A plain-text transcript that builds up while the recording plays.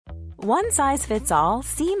One size fits all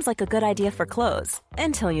seems like a good idea for clothes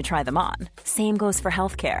until you try them on. Same goes for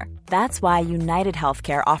healthcare. That's why United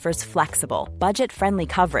Healthcare offers flexible, budget-friendly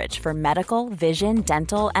coverage for medical, vision,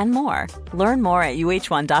 dental, and more. Learn more at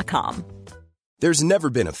uh1.com. There's never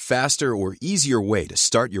been a faster or easier way to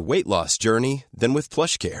start your weight loss journey than with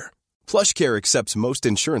PlushCare. PlushCare accepts most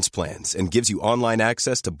insurance plans and gives you online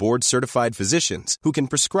access to board-certified physicians who can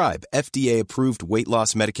prescribe FDA-approved weight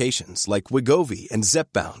loss medications like Wegovy and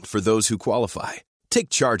Zepbound for those who qualify. Take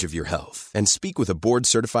charge of your health and speak with a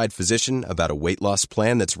board-certified physician about a weight loss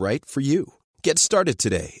plan that's right for you. Get started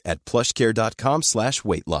today at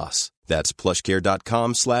plushcare.com/weight loss. That's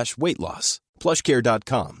plushcare.com/weight loss.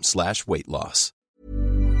 plushcare.com/weight loss.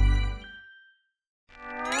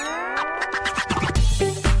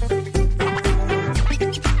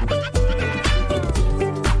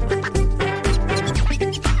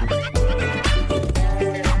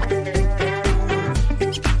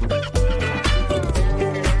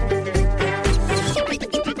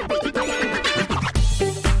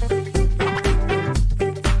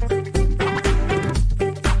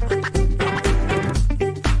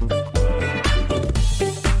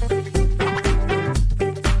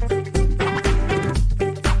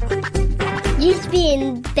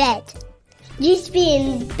 In bed. Used to be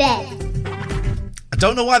in bed. I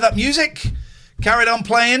don't know why that music carried on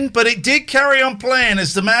playing, but it did carry on playing.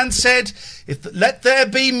 As the man said, let there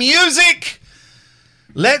be music,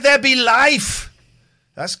 let there be life.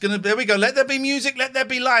 There we go. Let there be music, let there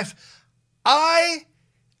be life.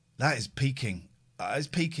 That is peaking. That is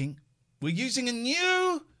peaking. We're using a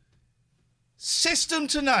new system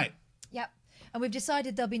tonight. Yep. And we've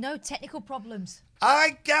decided there'll be no technical problems.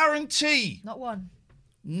 I guarantee. Not one.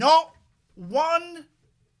 Not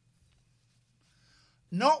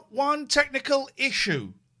one technical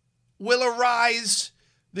issue will arise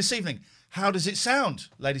this evening. How does it sound,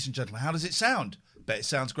 ladies and gentlemen? How does it sound? Bet it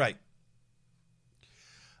sounds great.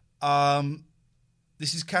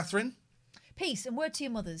 This is Catherine. Peace and word to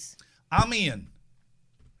your mothers. I'm Ian.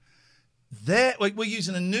 We're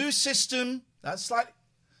using a new system. That's like...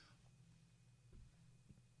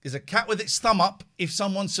 There's a cat with its thumb up if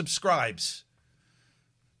someone subscribes.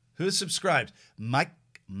 Who has subscribed?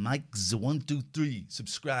 Mike123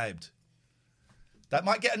 subscribed. That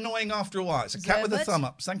might get annoying after a while. It's a cat with a thumb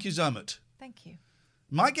up. Thank you, Zermut. Thank you.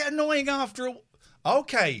 Might get annoying after a...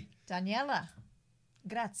 Okay. Daniela.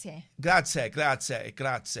 Grazie. Grazie grande,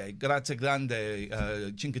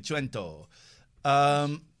 500.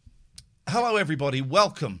 Hello, everybody.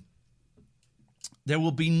 Welcome. There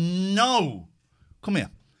will be no... Come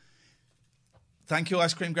here. Thank you,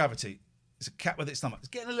 Ice Cream Gravity. It's a cat with its stomach. It's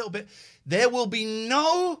getting a little bit... There will be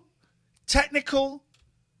no technical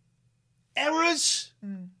errors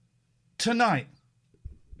tonight.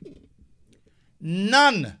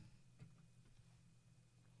 None.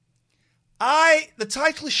 The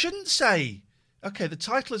title shouldn't say... Okay, the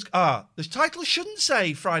title is... the title shouldn't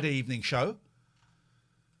say Friday Evening Show.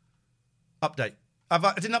 Update. I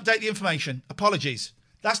didn't update the information. Apologies.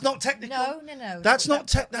 That's not technical. No.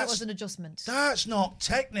 That was an adjustment. That's not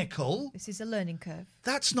technical. This is a learning curve.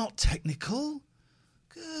 That's not technical.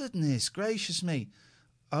 Goodness gracious me.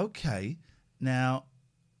 Okay. Now,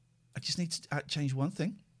 I just need to change one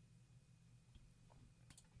thing.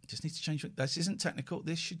 This isn't technical.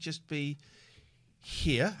 This should just be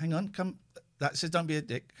here. Hang on. Come. That says don't be a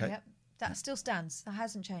dick. Okay. Yep. That still stands. That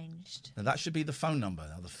hasn't changed. Now, that should be the phone number.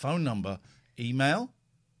 Now, the phone number, email.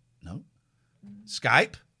 No.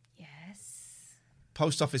 Skype. Yes.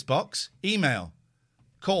 Post office box. Email.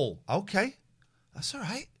 Call. Okay. That's all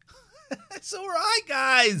right. It's all right,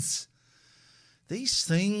 guys. These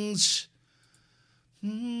things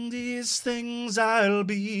I'll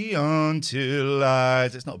be until I...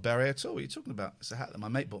 It's not a berry at all. What are you talking about? It's a hat that my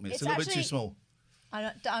mate bought me. It's a little bit too small.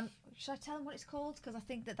 Should I tell them what it's called? Because I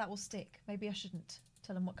think that will stick. Maybe I shouldn't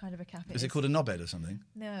tell them what kind of a cap it is. Is it called a knobhead or something?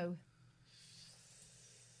 No.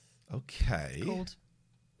 Okay.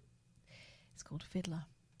 It's called Fiddler.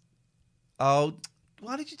 Oh,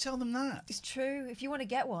 why did you tell them that? It's true. If you want to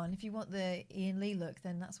get one, if you want the Ian Lee look,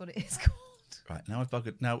 then that's what it is called. Right, now I've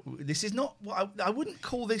buggered. Now, this is not what I wouldn't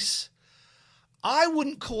call this. I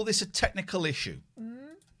wouldn't call this a technical issue.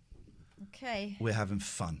 Okay. We're having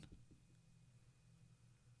fun.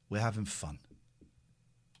 So much fun.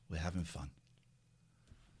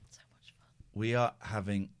 We are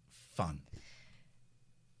having fun.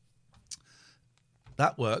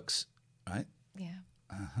 That works, right? Yeah.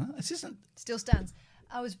 This isn't... Still stands.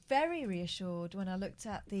 I was very reassured when I looked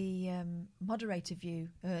at the moderator view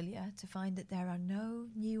earlier to find that there are no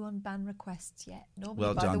new unban requests yet. Normally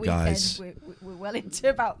well by done, the weekend, guys. We're well into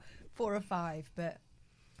about 4 or 5, but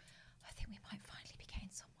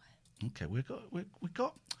Okay, we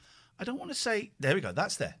got. I don't want to say. There we go.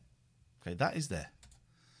 That's there. Okay, that is there.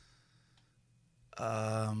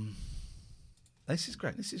 This is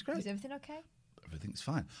great. This is great. Is everything okay? Everything's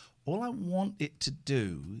fine. All I want it to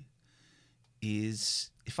do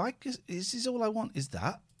is, this is all I want is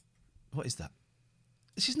that. What is that?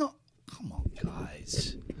 This is not. Come on,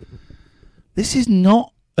 guys. This is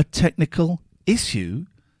not a technical issue.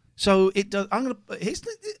 So it does. I'm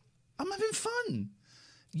having fun.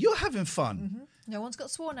 You're having fun. Mm-hmm. No one's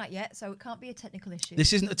got sworn at yet, so it can't be a technical issue.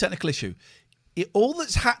 This isn't a technical issue. All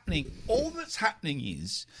that's happening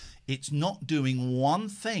is it's not doing one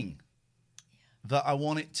thing that I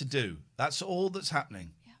want it to do. That's all that's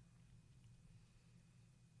happening. Yeah.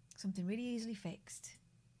 Something really easily fixed.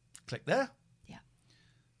 Click there. Yeah.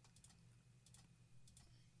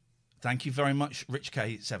 Thank you very much, Rich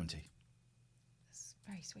K70. That's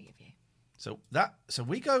very sweet of you. So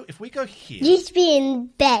if we go here. Used to be in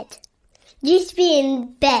bed. Used to be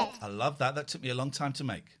in bed. I love that. That took me a long time to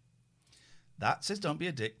make. That says don't be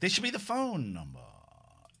a dick. This should be the phone number.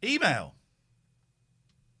 Email.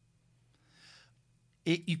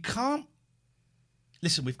 You can't.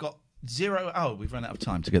 Listen, we've got 0. Oh, we've run out of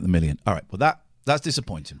time to get the million. All right. Well, that's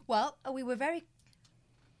disappointing. Well, we were very.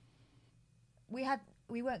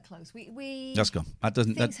 We weren't close. We. That's gone. That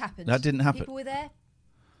doesn't. Things happened. That didn't happen. People were there.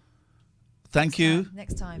 Thank you.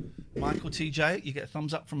 Next time. Michael TJ, you get a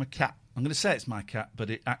thumbs up from a cat. I'm going to say it's my cat, but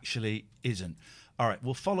it actually isn't. All right,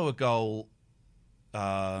 we'll follow a goal.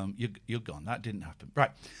 You're gone. That didn't happen.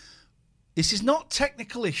 Right. This is not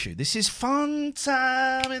technical issue. This is fun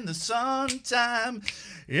time in the sun time.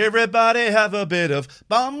 Everybody have a bit of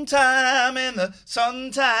bum time in the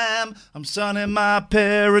sun time. I'm sunning my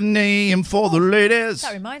perineum for the ladies.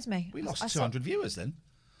 That reminds me. We lost 200 viewers then.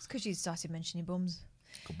 It's because you started mentioning bums.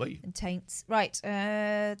 Could be. And taints. Right.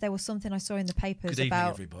 There was something I saw in the papers Good evening,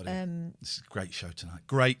 about everybody. This is a great show tonight.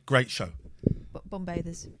 Great show. bum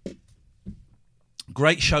bathers.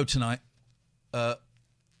 Great show tonight.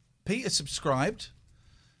 Peter subscribed,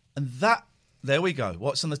 and there we go.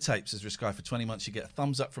 What's on the tape, says Rich Guy. For 20 months, you get a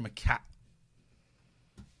thumbs up from a cat.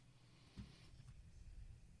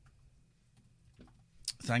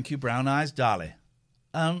 Thank you, Brown Eyes Dolly.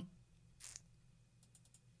 All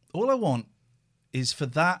I want is for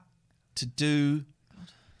that to do.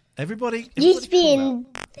 Everybody Used to be in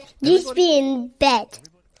bed. Used to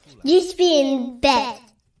be in bed.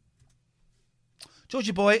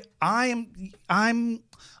 Georgie boy, I'm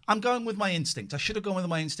going with my instinct. I should have gone with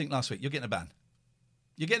my instinct last week. You're getting a ban.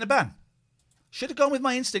 You're getting a ban. Should have gone with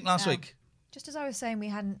my instinct last week. Just as I was saying, we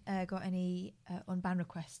hadn't got any unban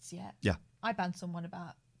requests yet. Yeah. I banned someone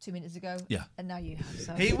about 2 minutes ago. Yeah. And now you have.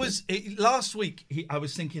 So. Last week, I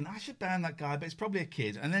was thinking, I should ban that guy, but it's probably a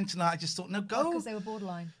kid. And then tonight, I just thought, no, go. Because they were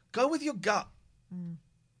borderline. Go with your gut. Mm.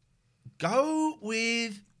 Go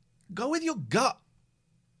with your gut.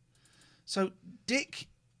 So, Dick,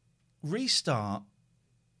 restart.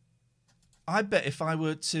 I bet if I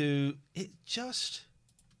were to,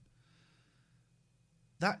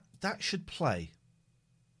 that should play.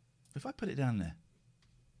 If I put it down there.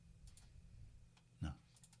 No.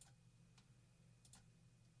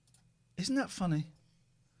 Isn't that funny?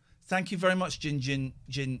 Thank you very much, Jin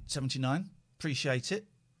 79. Appreciate it.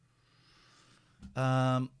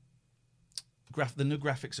 The new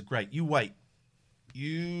graphics are great. You wait.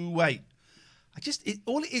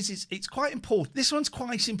 All it is it's quite important. This one's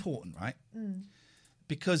quite important, right? Mm.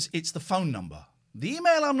 Because it's the phone number. The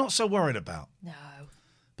email I'm not so worried about. No.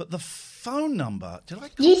 But the phone number, did I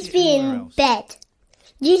copy Used to it be anywhere in else? bed.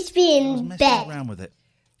 Used to be I was in messing bed. around with it.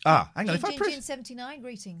 Hang on. If I press... Jin 79,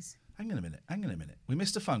 greetings. Hang on a minute. We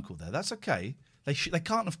missed a phone call there. That's okay. They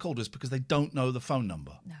can't have called us because they don't know the phone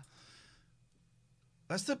number. No.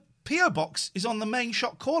 That's the P.O. box is on the main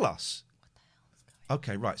shot. Call us. What the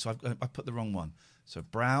hell is going on? Okay, right. So I put the wrong one. So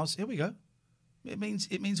browse. Here we go. It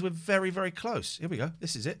means we're very, very close. Here we go.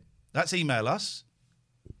 This is it. That's email us.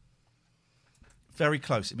 Very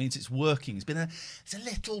close. It means it's working. It's a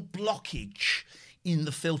little blockage in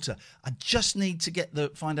the filter. I just need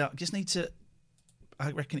to find out.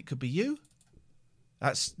 I reckon it could be you.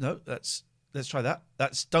 Let's try that.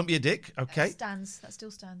 That's don't be a dick. Okay. That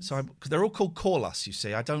still stands. So because they're all called call us, you see.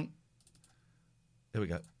 There we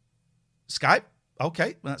go. Skype.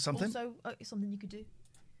 Okay, well, that's something. Also, something you could do.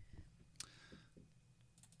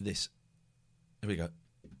 This. Here we go.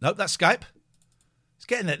 Nope, that's Skype. It's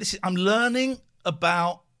getting there. I'm learning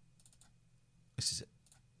about. This is it.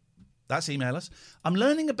 That's email us. I'm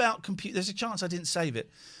learning about computer. There's a chance I didn't save it.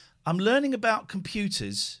 I'm learning about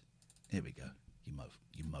computers. Here we go. You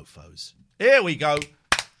mofos. Here we go.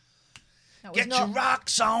 That was Get your not-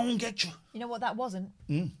 rocks on. Get your... You know what that wasn't?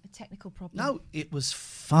 A technical problem. No, it was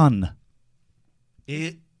fun.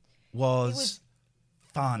 It was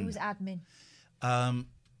fun. It was admin.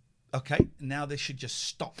 Okay, now this should just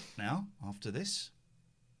stop now after this.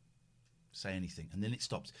 Say anything, and then it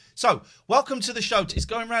stops. So, welcome to the show. It's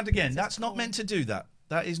going round again. That's not meant to do that.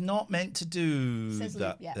 That is not meant to do Says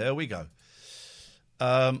that. yeah. There we go.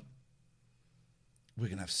 We're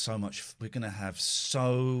gonna have so much. We're gonna have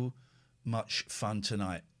so much fun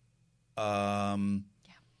tonight.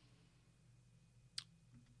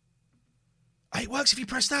 It works if you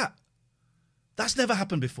press that. That's never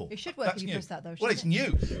happened before. It should work That's if you new. press that, though, Well, it's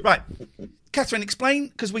shouldn't new. Right. Catherine, explain,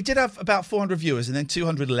 because we did have about 400 viewers and then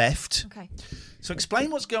 200 left. Okay. So explain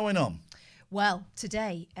what's going on. Well,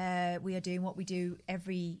 today we are doing what we do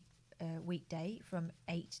every weekday from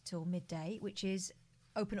 8 till midday, which is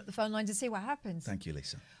open up the phone lines and see what happens. Thank you,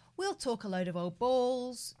 Lisa. We'll talk a load of old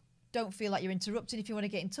balls. Don't feel like you're interrupted if you want to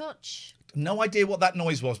get in touch. No idea what that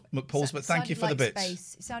noise was, McPauls, but thank you for the Sounded like bits.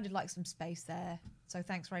 space. It sounded like some space there. So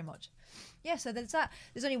thanks very much. Yeah, so there's that.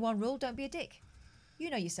 There's only one rule. Don't be a dick. You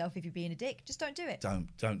know yourself if you're being a dick. Just don't do it.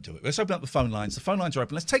 Don't do it. Let's open up the phone lines. The phone lines are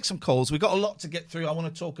open. Let's take some calls. We've got a lot to get through. I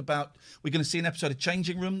want to talk about, we're going to see an episode of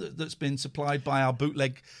Changing Room that's been supplied by our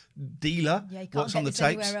bootleg dealer. Yeah, you can't What's get on the this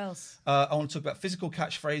tapes. anywhere else. I want to talk about physical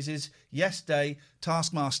catchphrases, Yes Day,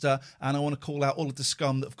 Taskmaster, and I want to call out all of the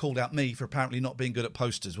scum that have called out me for apparently not being good at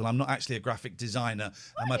posters. Well, I'm not actually a graphic designer,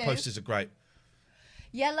 and my posters are great.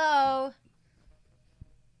 Yellow.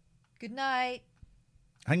 Good night.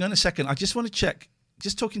 Hang on a second. I just want to check.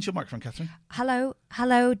 Just talking to your microphone, Catherine. Hello,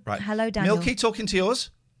 Right. hello, Daniel. Milky, talking to yours.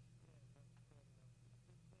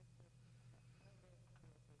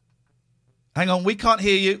 Hang on, we can't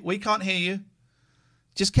hear you. We can't hear you.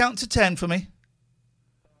 Just count to 10 for me.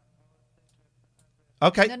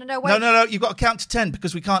 Okay. No, wait. No. You've got to count to 10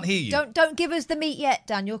 because we can't hear you. Don't give us the meat yet,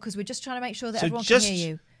 Daniel, because we're just trying to make sure that So everyone just, can hear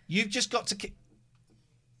you. You've just got to...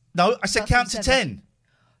 No, I said Start from count to 7. 10.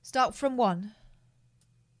 Start from 1.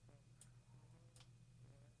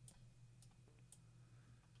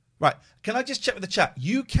 Right. Can I just check with the chat?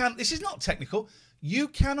 You can... This is not technical. You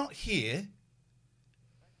cannot hear...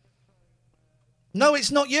 No,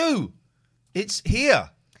 it's not you. It's here.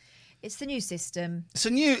 It's the new system. It's a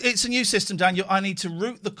new system, Daniel. I need to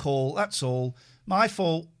route the call. That's all. My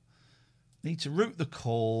fault. Need to route the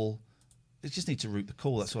call. I just need to route the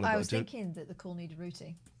call. That's all I've I got was to do. thinking that the call needed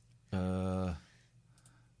routing.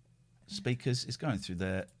 Speakers is going through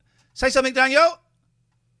there. Say something, Daniel.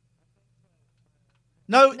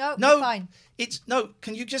 No, No, you're fine.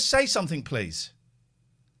 Can you just say something, please?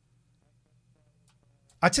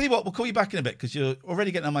 I tell you what, we'll call you back in a bit because you're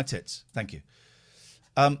already getting on my tits. Thank you.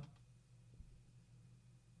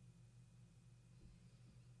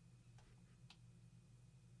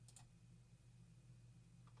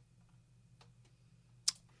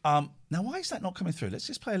 Now, why is that not coming through? Let's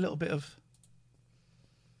just play a little bit of...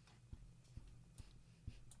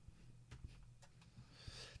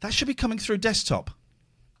 That should be coming through desktop.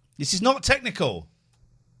 This is not technical.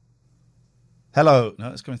 Hello.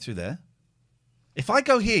 No, it's coming through there. If I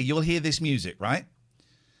go here, you'll hear this music, right?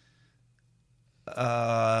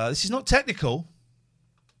 This is not technical.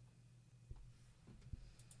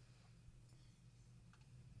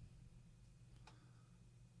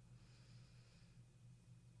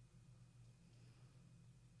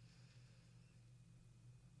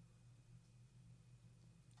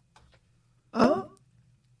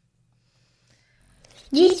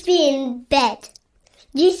 Just be in bed.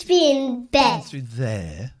 Just be in bed. Through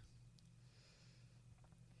there.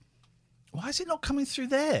 Why is it not coming through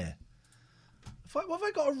there? What have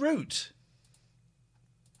I got a route?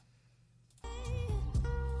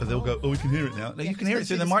 But they'll go, we can hear it now. No, you can hear it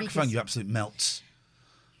through the microphone, you absolute melts.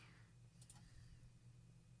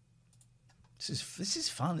 This is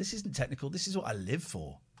fun. This isn't technical. This is what I live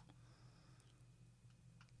for.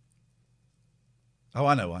 Oh,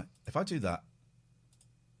 I know why. If I do that.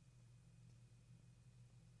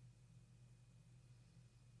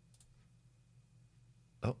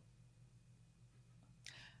 Oh.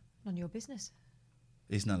 None of your business.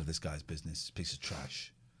 It's none of this guy's business. It's a piece of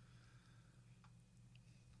trash.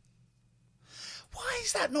 Why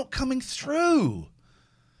is that not coming through?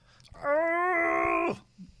 Oh.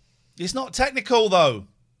 It's not technical, though.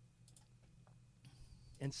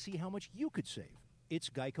 And see how much you could save. It's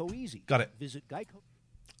Geico Easy. Got it. Visit Geico.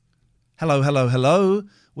 Hello.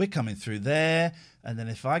 We're coming through there. And then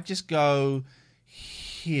if I just go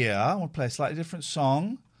here, I want to play a slightly different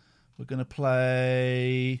song. We're going to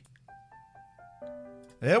play...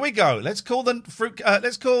 There we go. Let's call the fruit...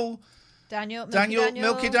 let's call Daniel,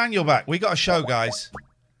 Milky Daniel back. We got a show, guys.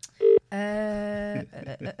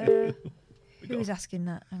 Who is asking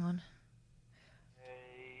that? Hang on.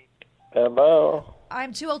 Hello.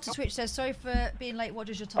 I'm too old to Twitch, so sorry for being late. What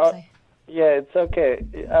does your top say? Yeah, it's okay.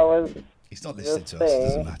 I was. He's not listening to us. It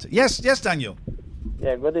doesn't matter. Yes, Daniel.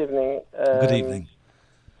 Yeah. Good evening. Good evening.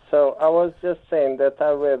 So I was just saying that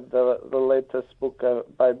I read the latest book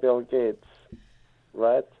by Bill Gates,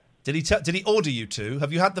 right? Did he order you to?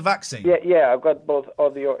 Have you had the vaccine? Yeah. I've got both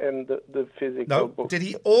audio and the physical book. Did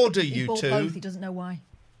he order He you bought to? both. He doesn't know why.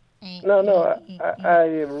 No. I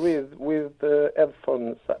read with the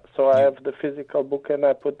headphones, so I have the physical book and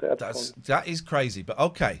I put the headphones. That is crazy, but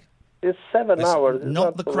okay. It's 7 hours. It's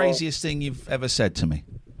Not the so craziest thing you've ever said to me.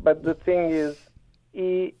 But the thing is,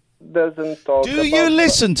 he doesn't talk. Do you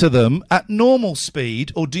listen to them at normal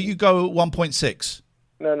speed or do you go at 1.6?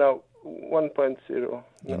 No, 1.0.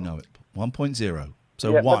 You know it. 1.0.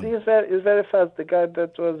 So yeah, 1. But he's very fast. The guy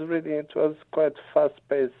that was reading it was quite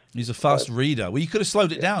fast-paced. He's a fast reader. Well, you could have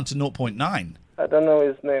slowed it down to 0.9. I don't know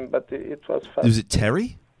his name, but it was fast. Was it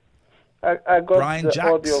Terry? I got Brian the Jacks?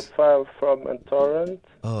 audio file from a torrent.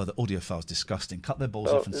 Oh, the audio file's disgusting. Cut their balls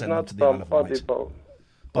So off and it's send them not to the Isle from of Wight. Audible.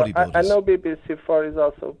 Bodybuilders. I know BBC4 is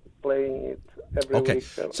also playing it every Okay.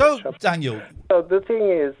 week. So, Daniel. So the thing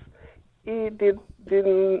is, he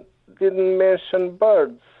didn't mention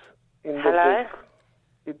birds in the book.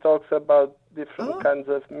 He talks about different kinds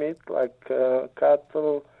of meat, like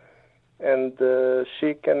cattle and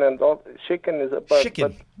chicken and all. Chicken is a bird.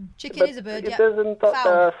 Chicken. Chicken is a bird, It yeah. doesn't talk.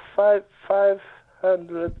 Fowl.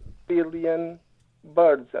 500 billion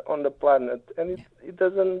birds on the planet, and it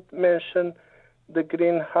doesn't mention the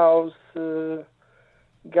greenhouse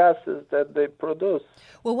gases that they produce.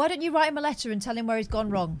 Well, why don't you write him a letter and tell him where he's gone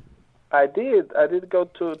wrong? I did go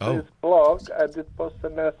to his blog. I did post a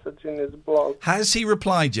message in his blog. Has he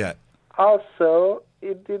replied yet? Also,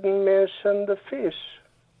 he didn't mention the fish.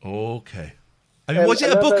 Okay. I mean, And was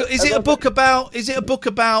it a book? Is it a book about? Is it a book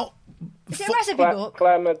about? Is it a recipe book?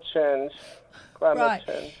 Climate change. Right.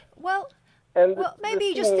 Change. Well, And maybe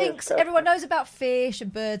he just thinks everyone knows about fish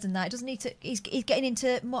and birds and that. It doesn't need to. He's getting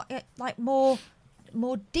into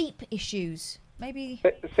more deep issues. Maybe.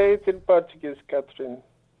 Say it in Portuguese, Catherine.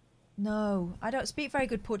 No, I don't speak very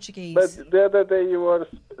good Portuguese. But the other day you were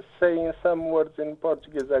saying some words in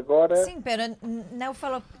Portuguese. Agora. Sim, pera, não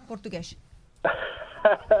falo português.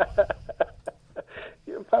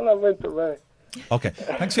 You fala muito bem. Okay,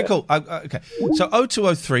 thanks for your call. Okay, so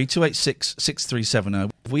 0203 286 6370.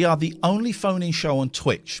 We are the only phone-in show on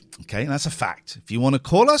Twitch. Okay, and that's a fact. If you want to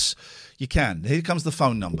call us, you can. Here comes the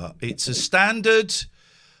phone number. It's a standard.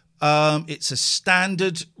 It's a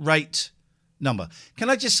standard rate number. Can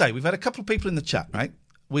I just say, we've had a couple of people in the chat, right?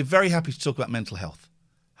 We're very happy to talk about mental health.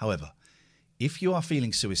 However, if you are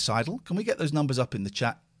feeling suicidal, can we get those numbers up in the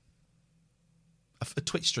chat? A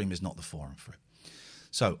Twitch stream is not the forum for it.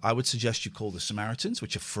 So I would suggest you call the Samaritans,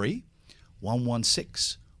 which are free,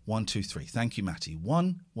 116 123. Thank you, Matty.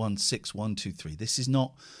 116 123. This is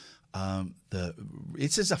not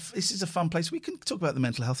this is a fun place. We can talk about the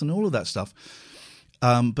mental health and all of that stuff.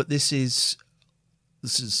 But this is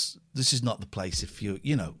not the place if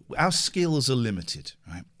our skills are limited,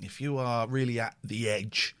 right? If you are really at the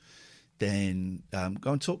edge, then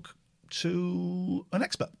go and talk to an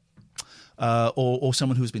expert. Or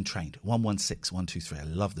someone who's been trained. 116 123. I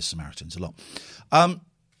love the Samaritans a lot.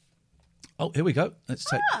 Here we go. Let's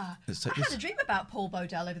take I this. had a dream about Paul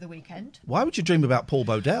Bodell over the weekend. Why would you dream about Paul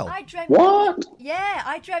Bodell? I dreamt. What? Yeah,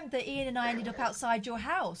 I dreamt that Ian and I ended up outside your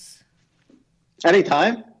house.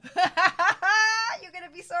 Anytime. You're going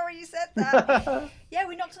to be sorry you said that. Yeah,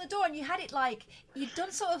 we knocked on the door and you had it like you'd done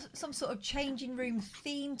some sort of changing room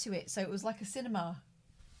theme to it, so it was like a cinema.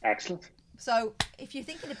 Excellent. So if you're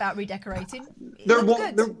thinking about redecorating, There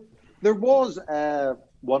was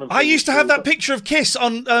one of. I used to have that picture of Kiss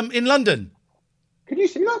on in London. Can you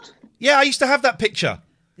see that? Yeah, I used to have that picture.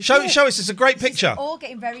 Show us. It's a great picture. It's all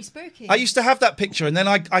getting very spooky. I used to have that picture, and then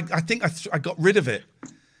I think I got rid of it.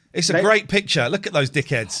 It's a great picture. Look at those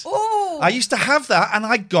dickheads. Ooh. I used to have that, and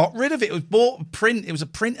I got rid of it. It was bought print. It was a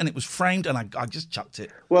print, and it was framed, and I just chucked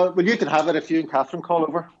it. Well, you can have it if you and Catherine call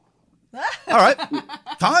over. All right,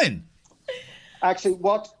 fine. Actually,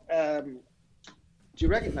 do you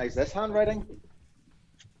recognise this handwriting?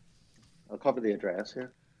 I'll cover the address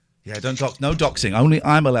here. Yeah, don't dox. No doxing. Only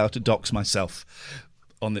I'm allowed to dox myself.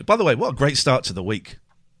 By the way, what a great start to the week.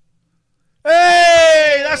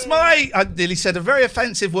 Hey, that's I nearly said a very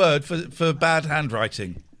offensive word for bad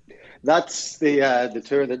handwriting. That's the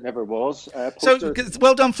tour that never was. So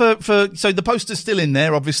well done for. So the poster's still in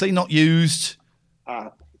there, obviously not used.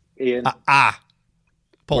 Ian.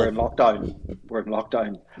 Paul. We're in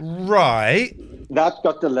lockdown. Right. That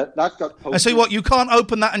got posted. I say what, you can't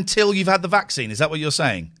open that until you've had the vaccine. Is that what you're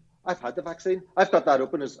saying? I've had the vaccine. I've got that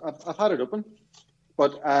open. I've had it open.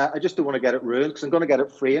 But I just don't want to get it ruined because I'm going to get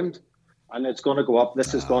it framed and it's going to go up.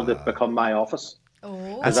 This is going to become my office.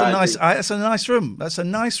 Oh. That's a nice room. That's a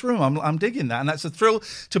nice room. I'm digging that, and that's a thrill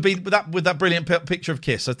to be with that brilliant picture of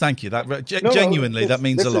Kiss. So thank you. That genuinely that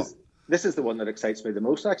means a lot. This is the one that excites me the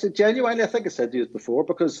most. Actually, genuinely, I think I said to you before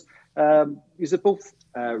because you've both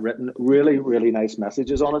written really, really nice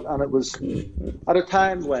messages on it, and it was at a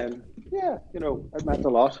time when, it meant a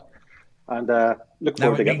lot. And look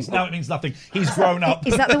forward to getting. Now it means nothing. He's grown up.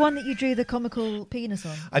 Is that the one that you drew the comical penis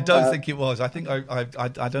on? I don't think it was. I think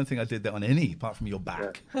I don't think I did that on any apart from your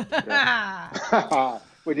back. Yeah.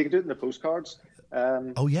 Well, you can do it in the postcards.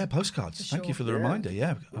 Postcards. Thank you for the reminder.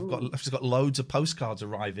 Yeah, I've just got loads of postcards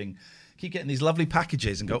arriving. Keep getting these lovely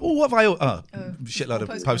packages and go, what have I? Shitload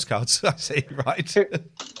of postcards. I see. Right.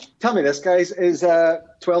 Tell me this, guys. Is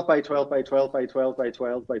 12 by 12 by 12 by 12 by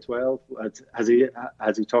 12 by 12? Has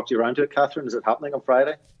he talked you around to it, Catherine? Is it happening on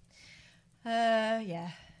Friday?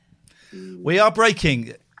 Yeah. We are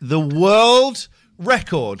breaking the world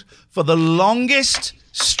record for the longest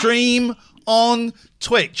stream on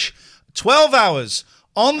Twitch. 12 hours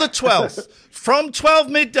on the 12th, from 12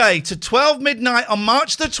 midday to 12 midnight on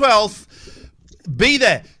March the 12th. Be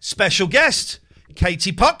there. Special guest,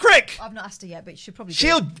 Katie Puckrick. I've not asked her yet, but she'll probably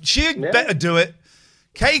She'd better do it.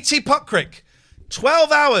 Katie Puckrick,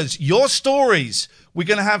 12 hours, your stories. We're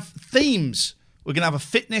going to have themes. We're going to have a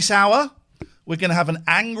fitness hour. We're going to have an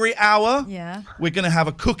angry hour. Yeah. We're going to have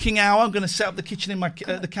a cooking hour. I'm going to set up the kitchen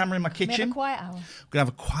the camera in my kitchen. We have a quiet hour. We're going to have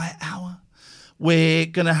a quiet hour. We're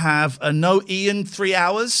going to have a no Ian 3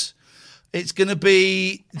 hours. It's going to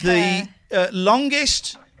be the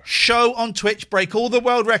longest show on Twitch, break all the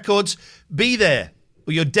world records. Be there,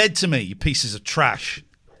 or you're dead to me, you pieces of trash.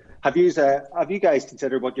 Have you guys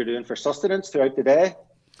considered what you're doing for sustenance throughout the day?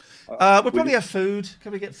 We'll probably have food.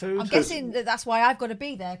 Can we get food? I'm guessing that's why I've got to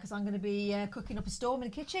be there, because I'm going to be cooking up a storm in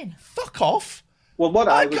the kitchen. Fuck off. Well,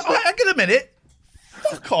 hang on a minute.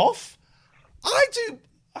 Fuck off. I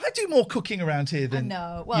do more cooking around here than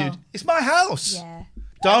no. Well, it's my house. Yeah.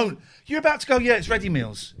 Don't. You're about to go, it's ready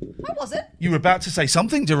meals. I wasn't. You were about to say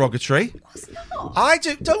something derogatory. I was not. I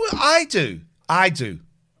do. I do.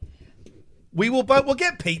 We'll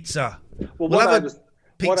get pizza. Well, what I was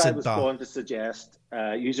going to suggest,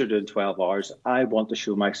 you're doing 12 hours. I want to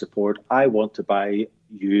show my support. I want to buy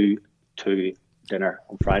you 2 dinner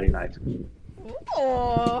on Friday night.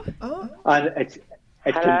 Oh. And it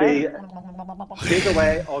can be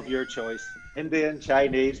takeaway of your choice. Indian,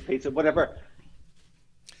 Chinese, pizza, whatever.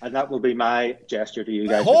 And that will be my gesture to you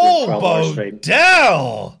guys. Paul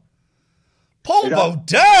Bodell! Paul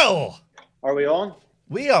Bodell! Are we on?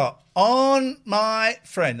 We are on, my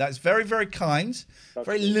friend. That's very, very kind. That's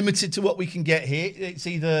very limited to what we can get here. It's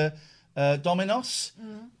either Domino's,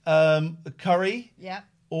 curry,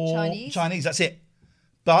 or Chinese. That's it.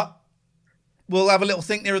 But we'll have a little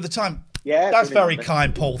think near at the time. Yeah, that's very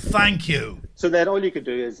kind, Paul. Thank you. So then all you can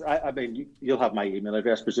do is, you'll have my email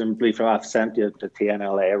address, presumably, from I've sent you to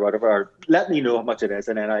TNLA or whatever. Let me know how much it is,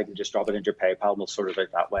 and then I can just drop it into your PayPal, and we'll sort it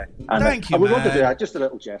out that way. And Thank you, we man. want to do that, just a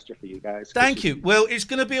little gesture for you guys. Thank you. Well, it's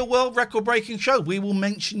going to be a world record-breaking show. We will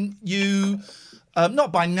mention you,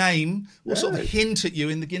 not by name, we'll sort of hint at you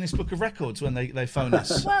in the Guinness Book of Records when they phone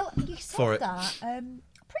us. Well, you said for that. I'm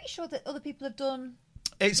pretty sure that other people have done.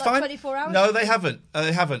 It's fine. 24 hours. No, they haven't.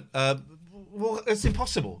 They haven't. Well, it's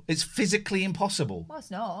impossible. It's physically impossible. Well,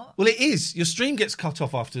 it's not. Well, it is. Your stream gets cut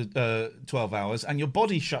off after 12 hours, and your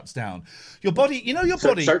body shuts down. Your body, your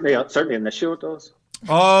body. Certainly in this show it does.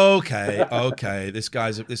 Okay. This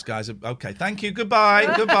guy's okay. Thank you. Goodbye.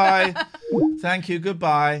 Thank you.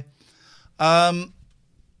 Goodbye.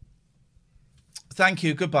 Thank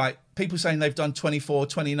you. Goodbye. People saying they've done 24,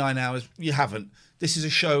 29 hours. You haven't. This is a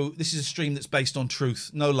show. This is a stream that's based on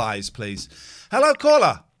truth. No lies, please. Hello,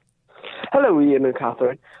 caller. Hello, Ian and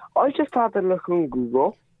Catherine. I just had a look on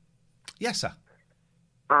Google. Yes, sir.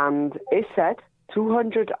 And it said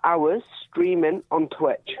 200 hours streaming on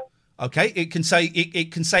Twitch. Okay, it can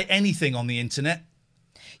say anything on the internet.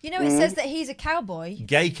 It says that he's a cowboy.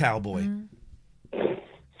 Gay cowboy.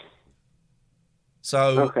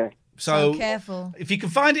 So careful. If you can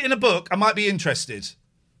find it in a book, I might be interested.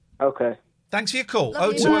 Okay. Thanks for your call.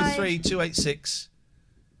 0203 286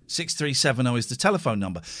 6370 is the telephone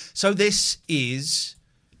number. So this is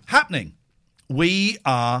happening. We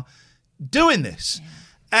are doing this. Yeah.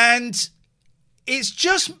 And it's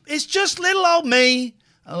just little old me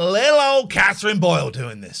and little old Catherine Boyle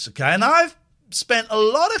doing this, okay? And I've spent a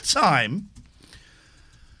lot of time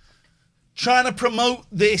trying to promote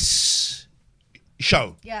this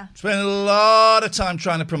show. Yeah. Spent a lot of time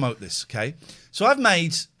trying to promote this, okay? So I've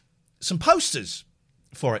made some posters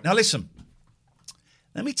for it. Now listen,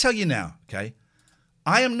 let me tell you now, okay?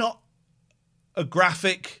 I am not a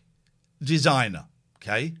graphic designer,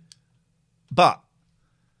 okay? But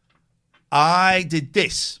I did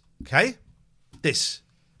this, okay? This.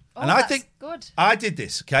 Oh, and I that's think good. I did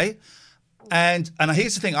this, okay? And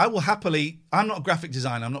here's the thing, I'm not a graphic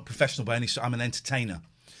designer, I'm not professional by any stretch, I'm an entertainer.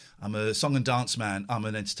 I'm a song and dance man, I'm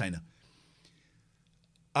an entertainer.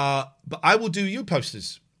 But I will do you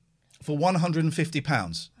posters for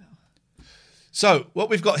 £150. So, what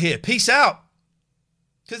we've got here, peace out.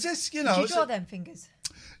 Because this, you know... Did you draw them fingers?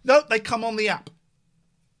 No, they come on the app.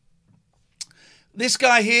 This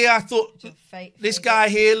guy here, I thought... This guy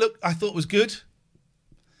here, look, I thought was good.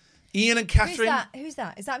 Ian and Catherine... Who's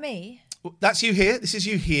that? Is that me? That's you here. This is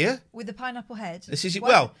you here. With the pineapple head? This is you.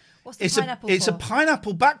 What's the pineapple It's a for?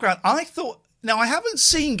 pineapple background. I thought... Now, I haven't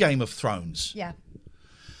seen Game of Thrones. Yeah.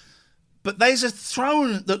 But there's a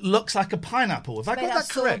throne that looks like a pineapple. Have I got that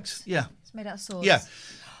correct? Swords. Yeah. It's made out of swords. Yeah.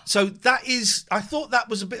 So that is... I thought that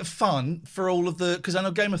was a bit of fun for all of the... Because I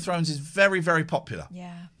know Game of Thrones is very, very popular.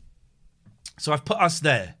 Yeah. So I've put us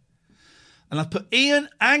there. And I've put Ian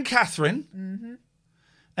and Catherine. Mm-hmm.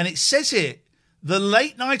 And it says here, the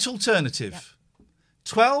late night alternative. Yep.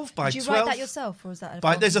 12 by 12. Did you write that yourself, or was that a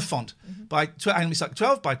font? There's a font. Mm-hmm. By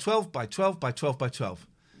 12 by 12 by 12 by 12 by 12.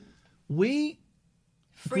 We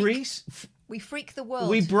freak the world.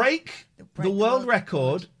 We break the world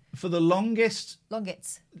record for the longest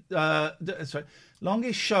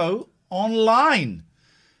show online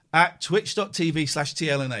at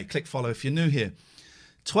twitch.tv/TLNA. Click follow if you're new here.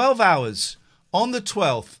 12 hours on the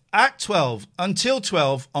 12th at 12 until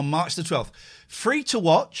 12 on March the 12th. Free to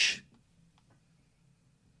watch,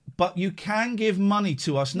 but you can give money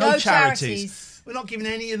to us. No charities. We're not giving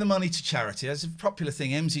any of the money to charity. That's a popular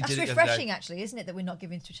thing. MZ did it the other day. That's refreshing, actually, isn't it, that we're not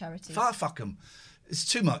giving to charities? Fuck them. It's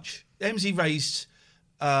too much. MZ raised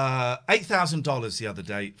 $8,000 the other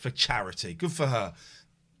day for charity. Good for her.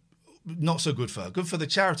 Not so good for her. Good for the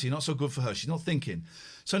charity, not so good for her. She's not thinking.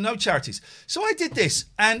 So no charities. So I did this,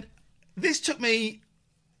 and this took me...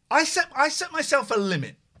 I set myself a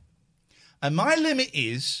limit. And my limit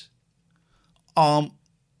is no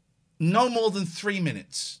more than 3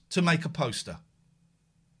 minutes to make a poster.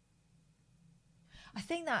 I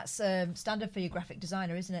think that's standard for your graphic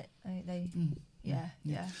designer, isn't it? Yeah.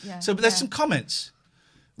 So, but there's some comments.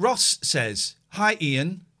 Ross says, "Hi,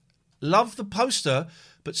 Ian. Love the poster,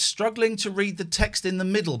 but struggling to read the text in the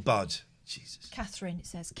middle, bud." Jesus. Catherine, it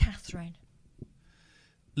says. Catherine.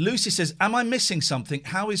 Lucy says, "Am I missing something?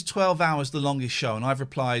 How is 12 hours the longest show?" And I've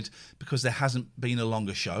replied, because there hasn't been a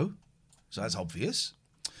longer show. So that's obvious.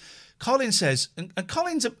 Colin says, and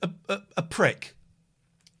Colin's a prick.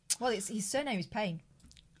 Well, his surname is Payne.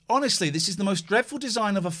 Honestly, this is the most dreadful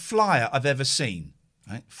design of a flyer I've ever seen.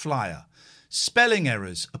 Right? Flyer. Spelling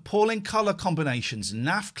errors, appalling colour combinations,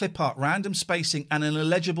 naff clip art, random spacing, and an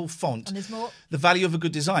illegible font. And there's more. The value of a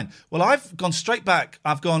good design. Well, I've gone straight back.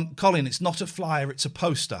 I've gone, Colin, it's not a flyer, it's a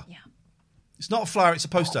poster. Yeah. It's not a flyer, it's a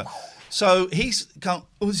poster. So he's gone,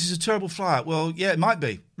 oh, this is a terrible flyer. Well, yeah, it might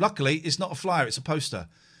be. Luckily, it's not a flyer, it's a poster.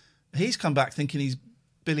 He's come back thinking he's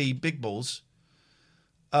Billy Big Balls.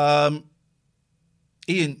 Ian,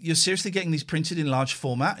 you're seriously getting these printed in large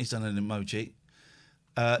format? He's done an emoji.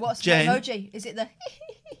 What's Jen, the emoji? Is it the...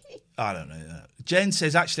 I don't know. Jen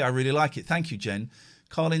says, actually, I really like it. Thank you, Jen.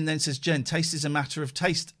 Colin then says, Jen, taste is a matter of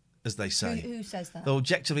taste, as they say. Who says that? Though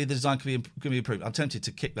objectively, the design can be improved. I'm tempted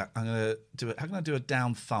to kick that. I'm going to do it. How can I do a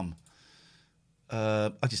down thumb?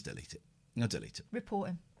 I'll just delete it. I'll delete it. Report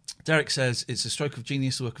him. Derek says, it's a stroke of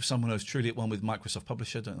genius, the work of someone who's truly at one with Microsoft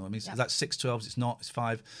Publisher. Don't know what it means. Yep. That's 6/12s. It's not. It's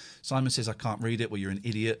 5. Simon says, I can't read it. Well, you're an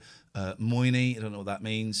idiot. Moyni, I don't know what that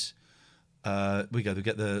means. We get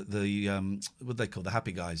the what they call the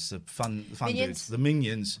happy guys, the fun dudes, the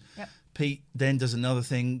minions. Yep. Pete then does another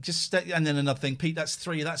thing, and then another thing. Pete, that's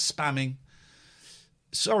 3. That's spamming.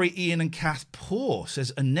 Sorry, Ian and Kath. Poor,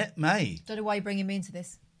 says Annette May. Don't know why you bring him into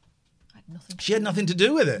this. I had nothing. She had nothing to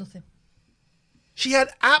do with it. Nothing. She had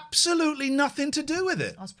absolutely nothing to do with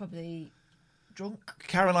it. I was probably drunk.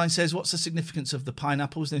 Caroline says, what's the significance of the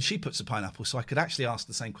pineapples? Then she puts a pineapple, so I could actually ask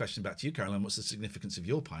the same question back to you, Caroline. What's the significance of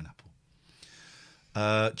your pineapple?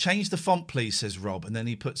 Change the font, please, says Rob. And then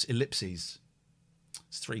he puts ellipses.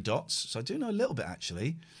 It's 3 dots. So I do know a little bit,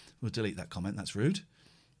 actually. We'll delete that comment. That's rude.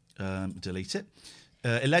 Delete it.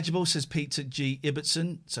 Illegible, says Peter G.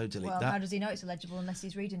 Ibbotson. So delete that. Well, how does he know it's illegible unless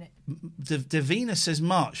he's reading it? Davina says,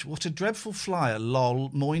 March, what a dreadful flyer. Lol,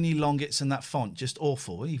 Moyni Longits and that font. Just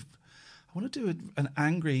awful. I want to do an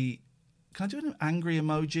angry... Can I do an angry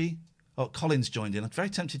emoji? Oh, Colin's joined in. I'm very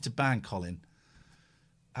tempted to ban Colin.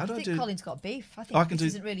 How do I do? Colin's got beef. I think this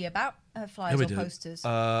isn't really about flyers or posters.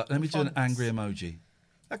 Let me do an angry emoji.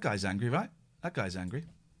 That guy's angry, right? That guy's angry.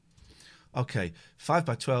 Okay, 5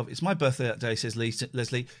 by 12. It's my birthday that day, says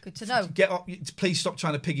Leslie. Good to know. Get up. Please stop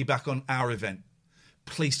trying to piggyback on our event.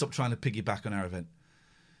 Please stop trying to piggyback on our event.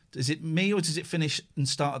 Is it me or does it finish and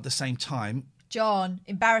start at the same time? John,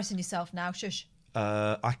 embarrassing yourself now. Shush.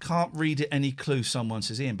 I can't read it any clue. Someone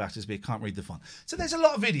says Ian Battersby. I can't read the font. So there's a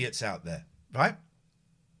lot of idiots out there, right?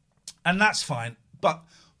 And that's fine. But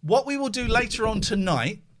what we will do later on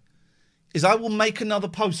tonight is I will make another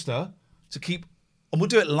poster to keep, and we'll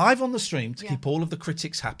do it live on the stream to keep all of the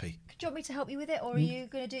critics happy. Do you want me to help you with it, or are you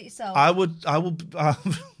going to do it yourself? I will.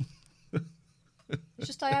 It's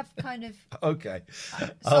just I have kind of okay.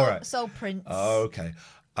 All right. Soul prints. Okay.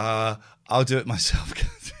 I'll do it myself.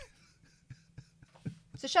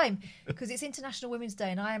 It's a shame because it's International Women's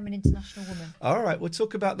Day and I am an international woman. All right, we'll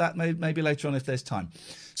talk about that maybe later on if there's time.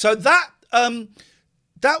 So that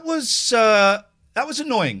was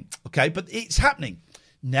annoying. Okay, but it's happening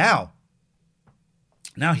now.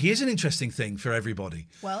 Now here's an interesting thing for everybody.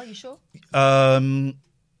 Well, are you sure? I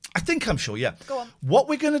think I'm sure. Yeah. Go on. What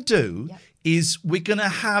we're going to do is we're going to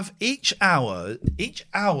have each hour.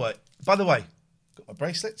 By the way, got my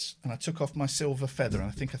bracelets and I took off my silver feather and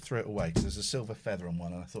I think I threw it away because there's a silver feather on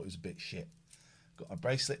one and I thought it was a bit shit. Got my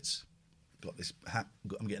bracelets, got this hat.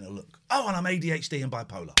 I'm getting a look. Oh, and I'm ADHD and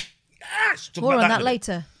bipolar. Yes. More on that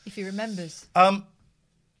later if he remembers.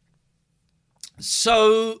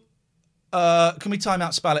 So. Can we time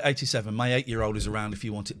out Spal at 87? My 8-year-old is around if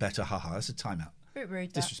you want it better. Haha, that's a timeout. Bit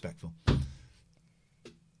rude. Disrespectful.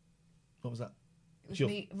 What was that? It was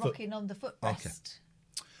me rocking on the footrest.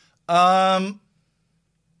 Okay.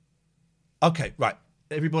 Okay, right.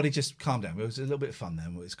 Everybody just calm down. It was a little bit of fun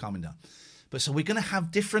then. It's calming down. But so we're going to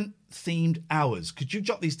have different themed hours. Could you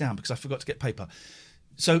jot these down because I forgot to get paper?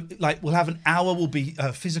 So, we'll have an hour will be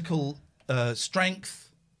physical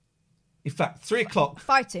strength. In fact, 3 o'clock.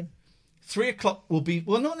 Fighting. 3 o'clock will be,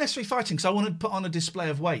 well, not necessarily fighting, because I want to put on a display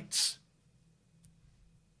of weights.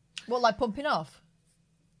 What, like pumping off?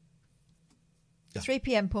 Yeah. 3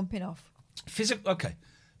 p.m. pumping off. Okay.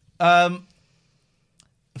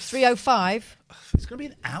 3:05. It's going to be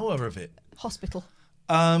an hour of it. Hospital.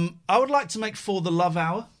 I would like to make 4 the love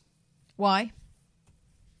hour. Why?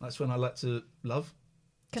 That's when I like to love.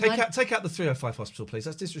 Take out the 3:05 hospital, please.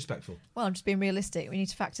 That's disrespectful. Well, I'm just being realistic. We need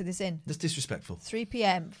to factor this in. That's disrespectful. 3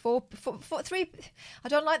 p.m. 3. I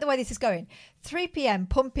don't like the way this is going. 3 p.m.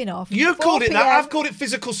 pumping off. You've called it that. I've called it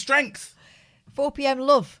physical strength. 4 p.m.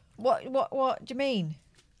 love. What do you mean?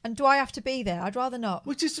 And do I have to be there? I'd rather not.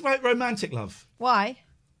 Well, just write romantic love. Why?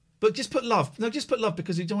 But just put love. No, just put love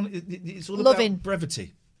because you don't. It's all Loving. about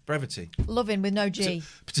brevity. Brevity. Loving with no G.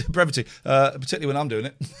 Brevity. Particularly when I'm doing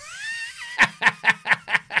it.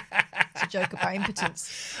 Joke about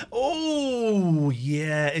impotence. Oh,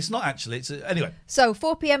 yeah. It's not actually. Anyway. So,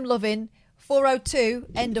 4 p.m. loving, 4:02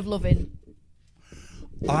 end of loving.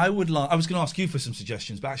 I was going to ask you for some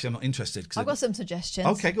suggestions, but actually I'm not interested. I've got some suggestions.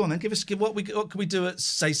 Okay, go on then. What can we do at,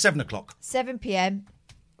 say, 7 o'clock? 7 p.m.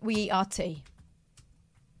 we eat our tea.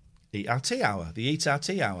 Eat our tea hour. The eat our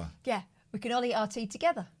tea hour. Yeah, we can all eat our tea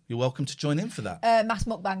together. You're welcome to join in for that. Mass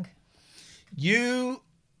mukbang. You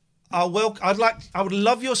are welcome. I would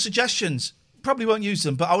love your suggestions. Probably won't use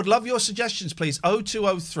them, but I would love your suggestions, please.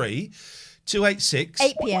 0203 286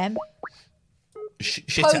 8 p.m.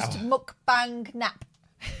 Shit Post hour. mukbang nap.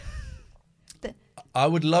 I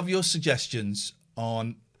would love your suggestions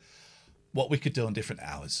on what we could do on different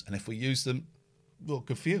hours, and if we use them, well,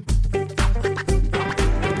 good for you.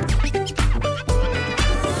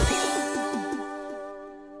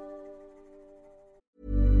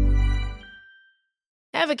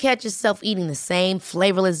 Ever catch yourself eating the same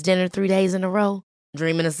flavorless dinner 3 days in a row?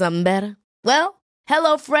 Dreaming of something better? Well,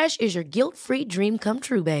 HelloFresh is your guilt-free dream come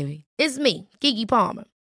true, baby. It's me, Keke Palmer.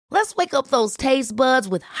 Let's wake up those taste buds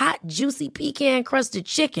with hot, juicy pecan-crusted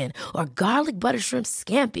chicken or garlic butter shrimp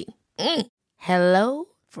scampi. Hello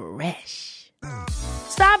Fresh.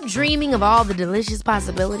 Stop dreaming of all the delicious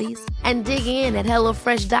possibilities and dig in at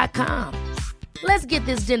HelloFresh.com. Let's get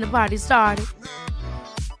this dinner party started.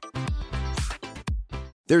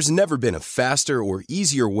 There's never been a faster or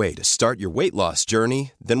easier way to start your weight loss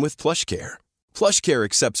journey than with PlushCare. PlushCare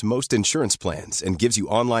accepts most insurance plans and gives you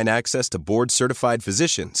online access to board-certified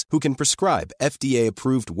physicians who can prescribe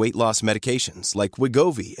FDA-approved weight loss medications like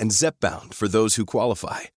Wegovy and Zepbound for those who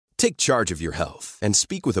qualify. Take charge of your health and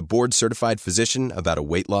speak with a board-certified physician about a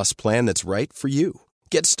weight loss plan that's right for you.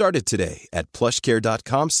 Get started today at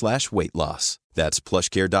plushcare.com/weight loss. That's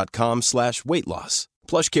plushcare.com/weight loss.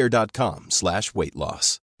 PlushCare.com/weight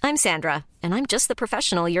loss. I'm Sandra, and I'm just the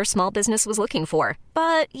professional your small business was looking for.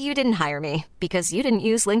 But you didn't hire me because you didn't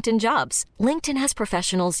use LinkedIn Jobs. LinkedIn has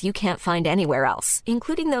professionals you can't find anywhere else,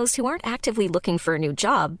 including those who aren't actively looking for a new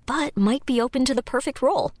job, but might be open to the perfect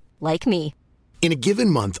role, like me. In a given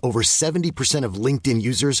month, over 70% of LinkedIn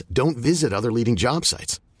users don't visit other leading job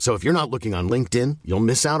sites. So if you're not looking on LinkedIn, you'll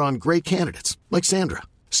miss out on great candidates like Sandra.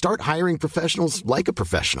 Start hiring professionals like a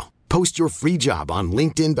professional. Post your free job on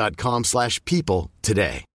linkedin.com/people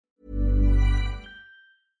today.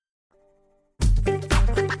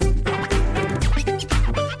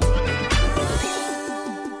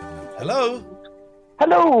 Hello?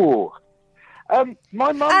 Hello.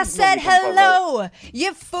 My mum. I said hello,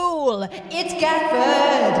 you fool. It's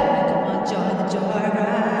Gafford. Come on, join the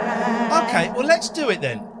joyride. Okay, well, let's do it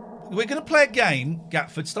then. We're going to play a game,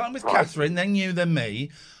 Gatford, starting with Catherine, then you, then me,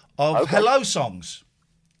 of hello songs.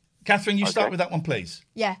 Catherine, you start with that one, please.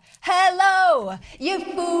 Yeah. Hello, you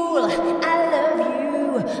fool. I love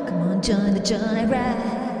you. Come on, join the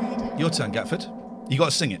joyride. Your turn, Gatford. You got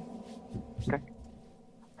to sing it. Okay.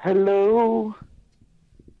 Hello.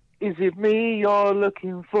 Is it me you're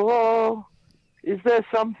looking for? Is there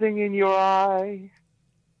something in your eye?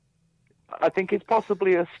 I think it's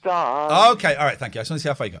possibly a star. Okay, all right, thank you. I just want to see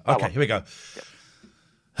how far you go. Okay, here we go.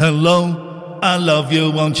 Hello, I love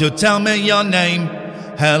you. Won't you tell me your name?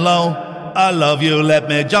 Hello, I love you. Let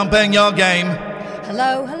me jump in your game.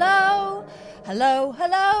 Hello, hello. Hello,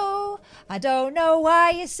 hello. I don't know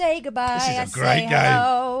why you say goodbye. This is a I great say game.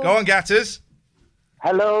 hello. Go on, Gatters.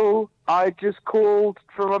 Hello, I just called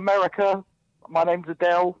from America. My name's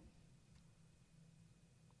Adele.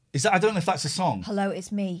 Is that? I don't know if that's a song. Hello,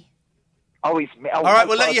 it's me. Oh, it's me. Oh, all right,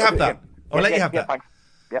 we'll let you have that. I'll let you have that. Thanks.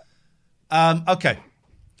 Yeah. Okay.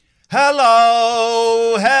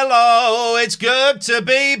 Hello, hello. It's good to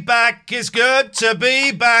be back. It's good to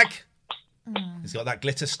be back. He's got that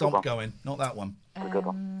glitter stomp going. Not that one. A good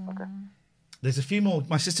one. Okay. There's a few more.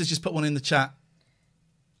 My sister's just put one in the chat,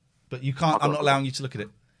 but you can't. I'm not allowing you to look at it.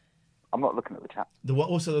 I'm not looking at the chat.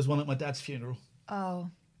 Also, there's one at my dad's funeral. Oh.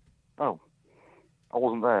 Oh. I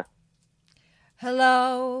wasn't there.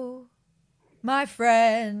 Hello, my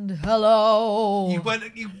friend. Hello. You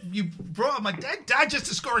brought up my dead dad just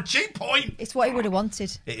to score a cheap point. It's what he would have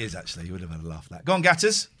wanted. It is, actually. You would have had a laugh at that. Go on,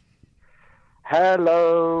 Gatters.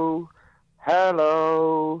 Hello.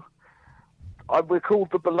 Hello. We're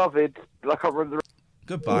called the Beloved. I can't remember the...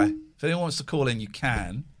 Goodbye. If anyone wants to call in, you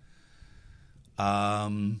can.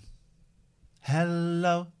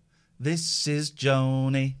 Hello, this is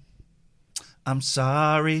Joni. I'm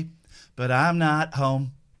sorry, but I'm not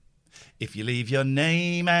home. If you leave your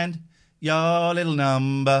name and your little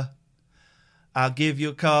number, I'll give you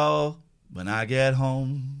a call when I get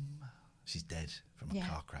home. She's dead from a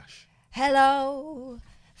car crash. Hello,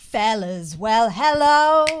 fellas. Well,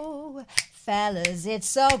 hello, fellas. It's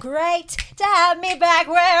so great to have me back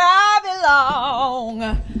where I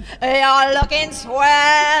belong. You're looking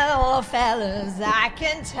swell, fellas. I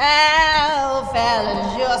can tell,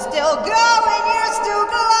 fellas. You're still going, you're still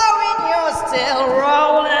glowing, you're still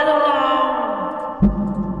rolling along,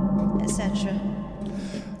 etc.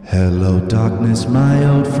 Hello, darkness, my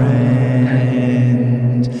old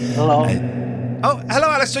friend. Hello. Hello,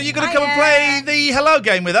 Alice. So you're going to come and play the hello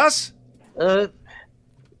game with us? Right,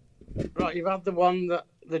 you've had the one,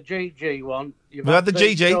 the GG one. We've had the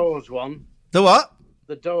GG. Doors one. The what?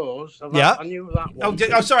 The Doors. I knew that one.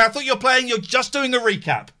 Oh, sorry. I thought you were playing. You're just doing a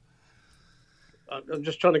recap. I'm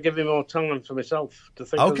just trying to give you more time for myself to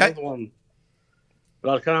think of another one. But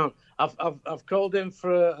I can't. I've called in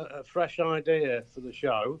for a fresh idea for the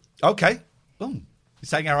show. Okay. Boom. You're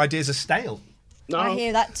saying our ideas are stale. No. I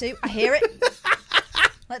hear that too. I hear it.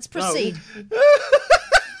 Let's proceed. No.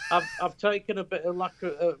 I've taken a bit of lack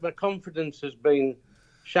of my confidence has been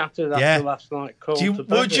shattered after last night.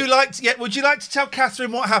 Would you like to tell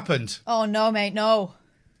Catherine what happened? Oh no, mate, no.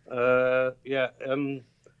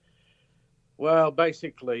 Well,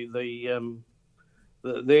 basically, the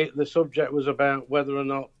subject was about whether or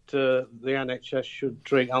not the NHS should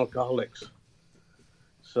treat alcoholics.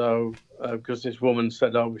 So, because this woman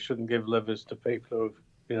said, "Oh, we shouldn't give livers to people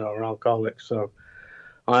who, are alcoholics." So,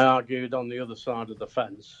 I argued on the other side of the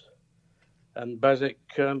fence, and Bezic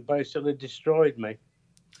basically destroyed me,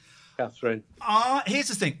 Catherine. Here's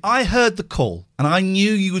the thing. I heard the call, and I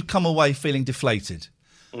knew you would come away feeling deflated.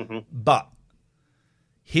 Mm-hmm. But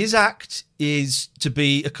his act is to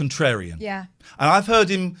be a contrarian. Yeah. And I've heard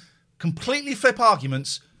him completely flip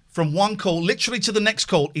arguments from one call, literally to the next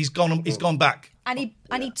call. He's gone back. And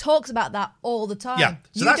he talks about that all the time. Yeah.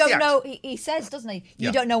 So you that's don't know. He says, doesn't he?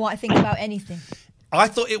 You don't know what I think about anything. I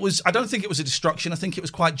don't think it was a destruction. I think it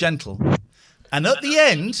was quite gentle. And at the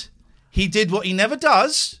end, he did what he never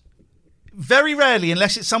does. Very rarely,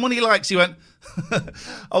 unless it's someone he likes, he went,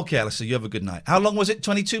 okay, Alistair, you have a good night. How long was it?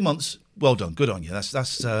 22 months? Well done. Good on you.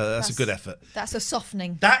 That's a good effort. That's a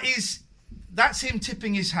softening. That's him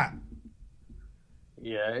tipping his hat.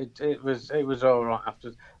 Yeah, it was all right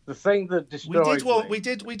after. The thing that destroyed we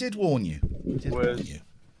did warn you.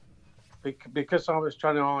 Because I was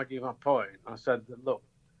trying to argue my point. I said that, look,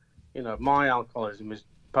 my alcoholism is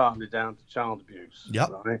partly down to child abuse.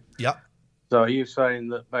 Yep. Right? Yep. So are you saying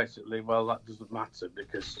that basically, well, that doesn't matter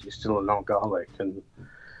because you're still an alcoholic? And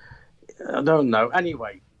I don't know.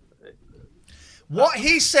 Anyway. What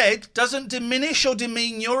he said doesn't diminish or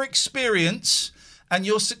demean your experience and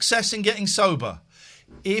your success in getting sober.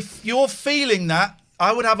 If you're feeling that,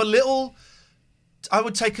 I would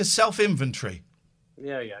take a self-inventory.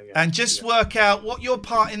 Yeah. And just work out what your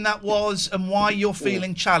part in that was and why you're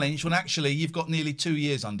feeling challenged when actually you've got nearly 2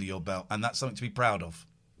 years under your belt, and that's something to be proud of.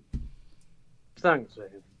 Thanks,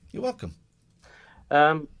 Ian. You're welcome.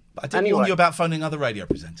 But I didn't warn you about phoning other radio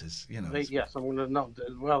presenters. Yes, I'm going to not.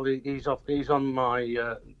 Well, he's off. He's on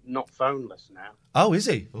my not phone list now. Oh, is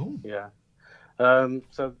he? Ooh. Yeah.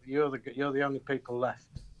 So you're the only people left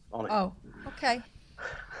on it. Oh, okay.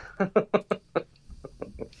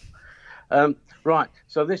 Right.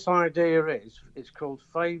 So this idea it's called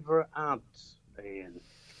favourite ads, Ian.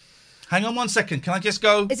 Hang on 1 second. Can I just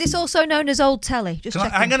go? Is this also known as old telly?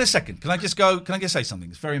 Hang on a second. Can I just go? Can I just say something?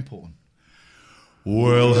 It's very important.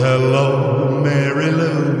 Well, hello, Mary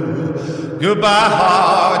Lou. Goodbye,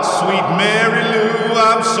 heart, sweet Mary Lou.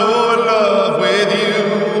 I'm so in love with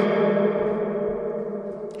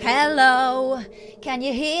you. Hello, can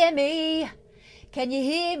you hear me? Can you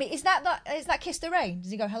hear me? Is that Kiss the Rain?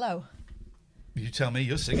 Does he go hello? You tell me.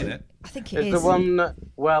 You're singing it. I think it is. The one.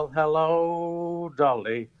 Well, hello,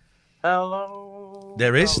 Dolly. Hello.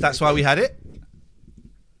 There is. Dolly. That's why we had it.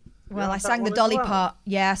 Well, I sang the Dolly part.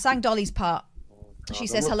 Yeah, I sang Dolly's part. She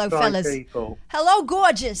says, hello, fellas. People. Hello,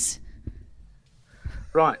 gorgeous.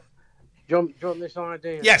 Right. Do you want this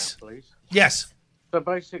idea? Yes. Now, please? Yes. So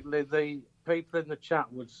basically, the people in the chat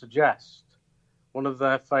would suggest one of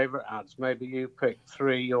their favourite ads. Maybe you pick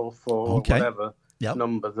 3 or 4 or whatever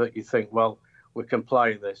number that you think, well, we can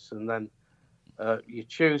play this. And then you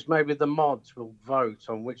choose, maybe the mods will vote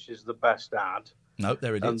on which is the best ad. No,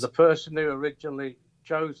 there it is. And the person who originally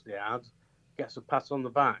chose the ad gets a pat on the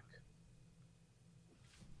back.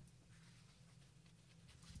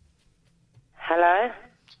 Hello?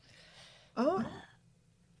 Oh.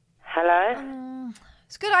 Hello?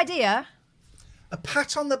 It's a good idea. A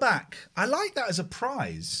pat on the back. I like that as a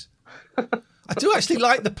prize. I do actually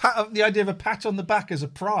like the idea of a pat on the back as a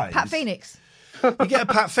prize. Pat Phoenix. You get a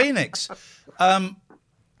Pat Phoenix.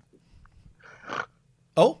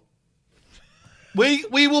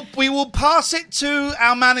 We will pass it to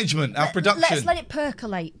our management, our production. Let's let it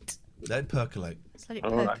percolate. Let it percolate. Let's let it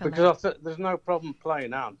percolate. Right, because there's no problem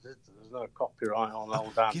playing ads. There's no copyright on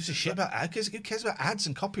old ads. Gives a shit about ads. Who cares about ads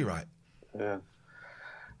and copyright? Yeah.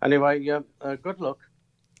 Anyway, good luck.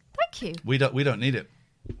 Thank you. We don't need it.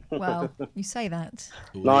 Well, you say that.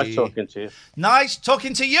 Nice talking to you. Nice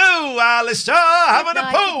talking to you, Alistair. Having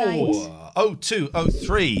a poo.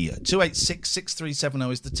 0203 286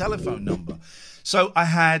 6370 is the telephone number. So I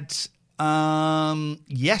had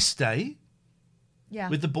Yes Day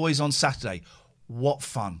with the boys on Saturday. What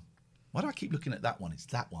fun. Why do I keep looking at that one? It's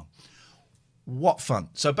that one. What fun.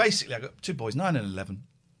 So basically, I got 2 boys, 9 and 11.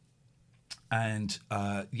 And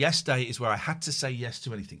Yes Day is where I had to say yes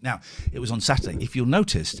to anything. Now, it was on Saturday. If you'll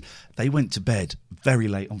notice, they went to bed very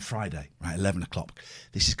late on Friday, right, 11 o'clock.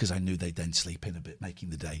 This is because I knew they'd then sleep in a bit, making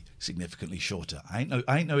the day significantly shorter. I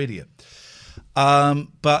ain't no idiot.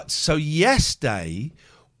 But so Yes Day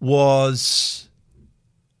was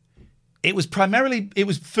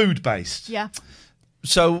food-based. Yeah.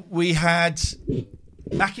 So we had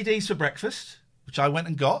Mackie D's for breakfast, which I went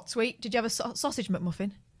and got. Sweet. Did you have a sausage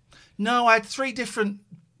McMuffin? No, I had 3 different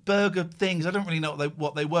burger things. I don't really know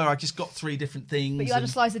what they were. I just got 3 different things. But you had a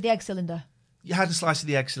slice of the egg cylinder. You had a slice of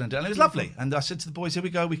the egg cylinder, and it was lovely. And I said to the boys, here we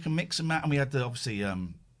go, we can mix and match. And we had the, obviously,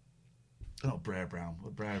 not Brer Brown.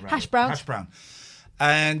 Hash brown. Hash brown.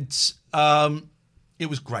 And it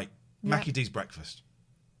was great. Mackie D's breakfast.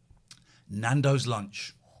 Nando's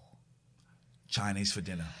lunch. Chinese for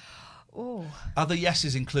dinner. Oh. Other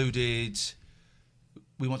yeses included,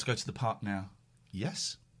 we want to go to the park now.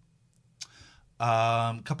 Yes.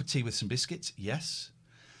 Cup of tea with some biscuits. Yes.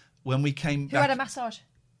 When we came back... Who had a massage?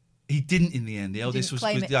 He didn't in the end. The eldest was... No,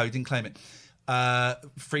 he didn't claim it.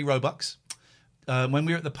 Free Robux. When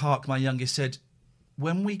we were at the park, my youngest said,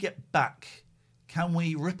 when we get back, can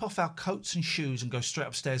we rip off our coats and shoes and go straight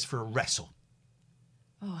upstairs for a wrestle?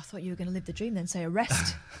 Oh, I thought you were going to live the dream then, say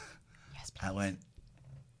arrest. Yes, please. I went,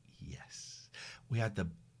 yes. We had the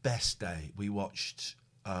best day. We watched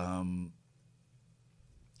really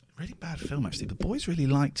bad film, actually. The boys really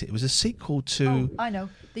liked it. It was a sequel to... Oh, I know.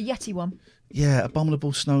 The Yeti one. Yeah,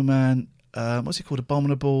 Abominable Snowman. What's it called?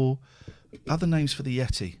 Abominable... Other names for the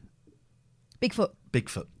Yeti. Bigfoot.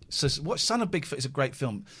 So watch Son of Bigfoot is a great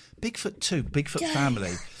film. Bigfoot 2, Bigfoot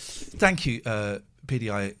Family. Thank you,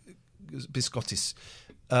 PDI Biscottis.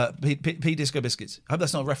 P Disco Biscuits. I hope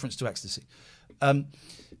that's not a reference to ecstasy.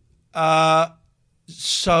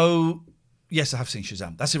 So, yes, I have seen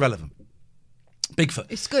Shazam. That's irrelevant. Bigfoot.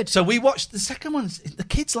 It's good. So we watched the second one. The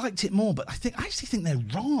kids liked it more, but I actually think they're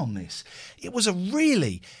wrong on this. It was a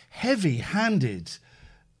really heavy-handed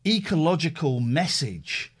ecological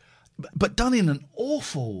message, but done in an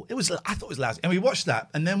awful... I thought it was lousy. And we watched that,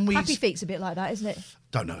 and then we... Happy Feet's a bit like that, isn't it?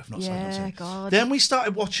 Don't know. If not, yeah, God. Then we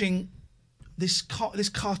started watching this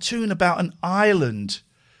cartoon about an island.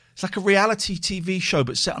 It's like a reality TV show,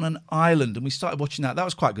 but set on an island. And we started watching that. That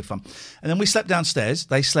was quite good fun. And then we slept downstairs.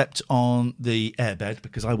 They slept on the airbed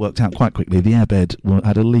because I worked out quite quickly the airbed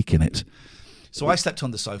had a leak in it. So I slept on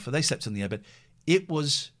the sofa. They slept on the airbed. It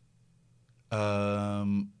was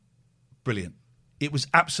brilliant. It was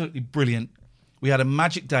absolutely brilliant. We had a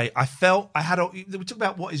magic day. We talked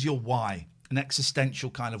about what is your why, an existential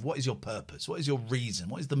kind of what is your purpose, what is your reason,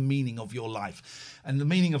 what is the meaning of your life. And the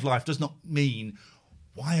meaning of life does not mean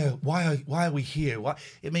why are we here?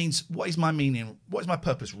 It means what is my meaning? What is my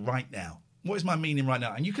purpose right now? What is my meaning right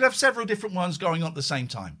now? And you could have several different ones going on at the same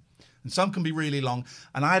time, and some can be really long.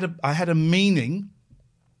 And I had a meaning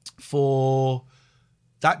for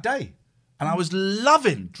that day, and I was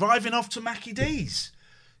loving driving off to Mackie D's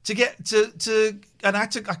to get to and I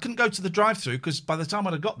couldn't go to the drive-through because by the time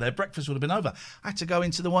I'd have got there, breakfast would have been over. I had to go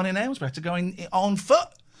into the one in Aylesbury. I had to go in on foot.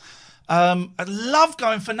 I loved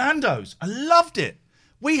going for Nando's. I loved it.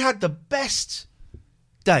 We had the best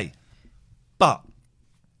day, but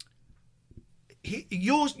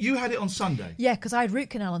you had it on Sunday. Yeah, because I had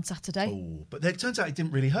root canal on Saturday. Oh, but it turns out it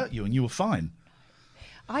didn't really hurt you, and you were fine.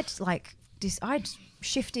 I'd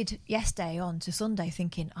shifted yesterday on to Sunday,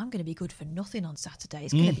 thinking I'm going to be good for nothing on Saturday.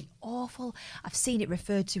 It's going to be awful. I've seen it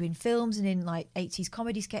referred to in films and in like 80s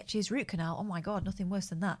comedy sketches. Root canal. Oh my God, nothing worse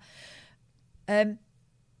than that. It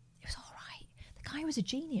was all right. The guy was a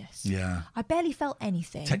genius. Yeah. I barely felt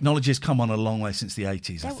anything. Technology has come on a long way since the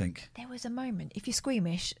 80s, I think. There was a moment. If you're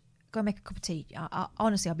squeamish, go make a cup of tea.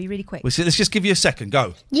 Honestly, I'll be really quick. Let's just give you a second.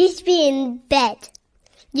 Go. Just be in bed.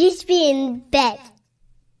 Just be in bed.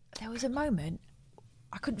 There was a moment.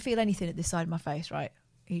 I couldn't feel anything at this side of my face, right?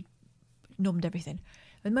 He numbed everything.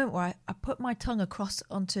 The moment where I put my tongue across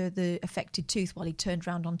onto the affected tooth while he turned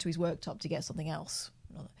round onto his worktop to get something else.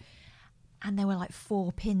 And there were like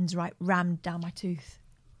 4 pins rammed down my tooth.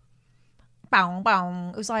 Bang, bang.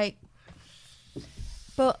 It was like...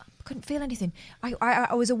 But I couldn't feel anything.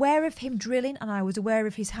 I was aware of him drilling and I was aware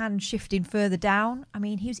of his hand shifting further down. I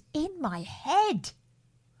mean, he was in my head.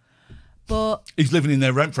 But he's living in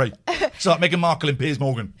there rent-free. It's like Meghan Markle and Piers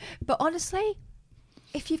Morgan. But honestly,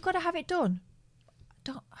 if you've got to have it done,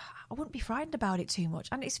 I wouldn't be frightened about it too much.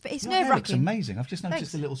 And it's nerve-wracking. It's amazing. I've just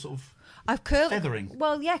noticed a little sort of feathering.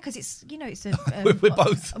 Well, yeah, because it's we're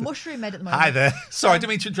both a mushroom head at the moment. Hi there. Sorry, I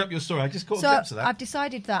didn't mean to interrupt your story. I just caught a glimpse of that. I've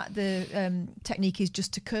decided that the technique is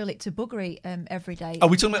just to curl it to buggery every day. Are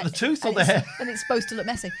we talking about the tooth or the hair? And it's supposed to look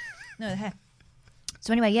messy. No, the hair.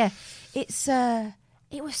 So anyway, yeah,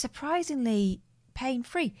 it was surprisingly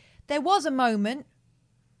pain-free. There was a moment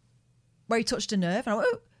where he touched a nerve, and I went,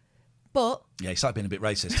 oh, but... Yeah, he started being a bit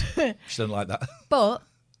racist. She doesn't like that. But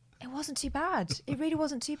it wasn't too bad. It really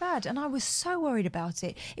wasn't too bad. And I was so worried about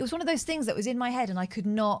it. It was one of those things that was in my head, and I could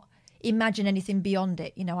not imagine anything beyond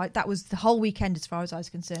it. You know, that was the whole weekend as far as I was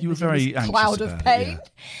concerned. You were very anxious cloud about of pain. it, yeah.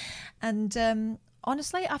 And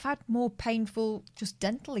honestly, I've had more painful just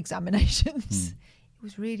dental examinations. It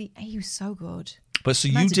was really... He was so good. But so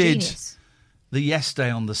you did the yes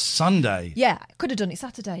day on the Sunday. Yeah, I could have done it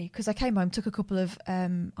Saturday because I came home, took a couple of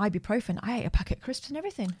ibuprofen. I ate a packet of crisps and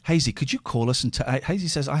everything. Hazy, could you call us and Hazy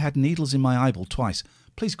says I had needles in my eyeball twice.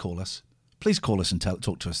 Please call us. Please call us and talk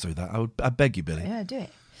to us through that. I beg you, Billy. Yeah, do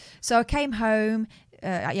it. So I came home.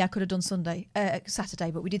 I could have done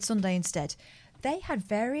Saturday, but we did Sunday instead. They had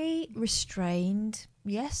very restrained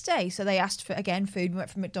yes day. So they asked for, again, food. We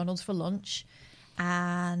went from McDonald's for lunch.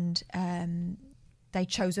 And they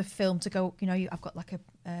chose a film to go, you know, I've got like a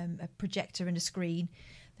projector and a screen.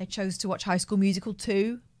 They chose to watch High School Musical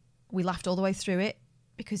 2. We laughed all the way through it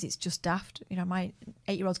because it's just daft. You know, my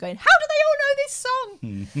 8-year-old's going, how do they all know this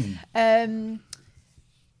song?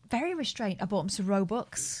 very restrained. I bought them some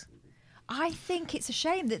Robux. I think it's a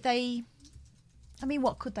shame that they... I mean,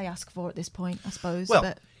 what could they ask for at this point, I suppose?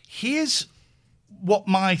 Well, here's what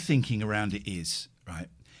my thinking around it is, right?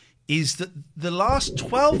 Is that the last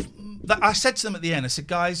 12... That I said to them at the end, I said,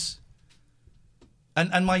 guys...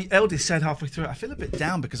 And my eldest said halfway through, I feel a bit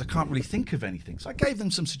down because I can't really think of anything. So I gave them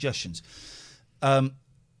some suggestions. But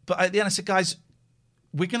at the end I said, guys,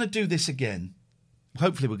 we're going to do this again.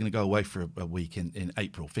 Hopefully we're going to go away for a week in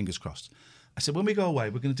April, fingers crossed. I said, when we go away,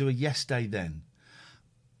 we're going to do a yes day then.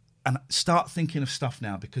 And start thinking of stuff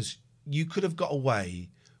now, because you could have got away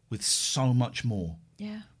with so much more.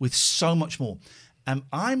 Yeah. With so much more. And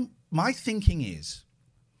my thinking is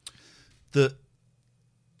that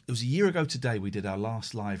it was a year ago today we did our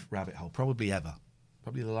last live rabbit hole, probably ever.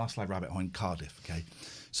 Probably the last live rabbit hole in Cardiff, okay?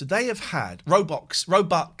 So they have had...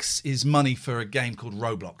 Robux is money for a game called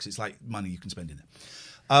Roblox. It's like money you can spend in it.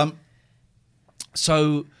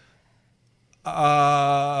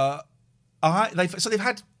 They've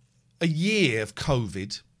had a year of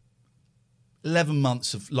COVID, 11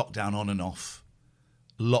 months of lockdown on and off,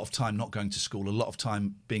 a lot of time not going to school, a lot of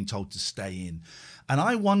time being told to stay in. And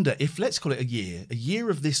I wonder if, let's call it a year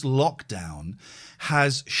of this lockdown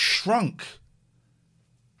has shrunk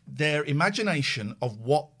their imagination of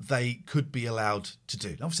what they could be allowed to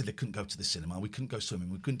do. Obviously, they couldn't go to the cinema, we couldn't go swimming,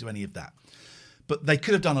 we couldn't do any of that. But they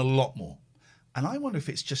could have done a lot more. And I wonder if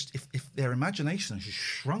it's just, if their imagination has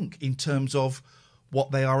shrunk in terms of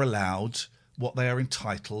what they are allowed, what they are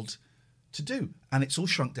entitled to do. And it's all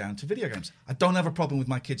shrunk down to video games. I don't have a problem with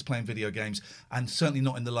my kids playing video games, and certainly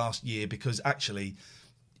not in the last year, because actually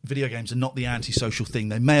video games are not the antisocial thing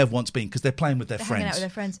they may have once been, because they're playing with their friends. Hanging out with their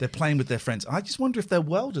friends. They're playing with their friends. I just wonder if their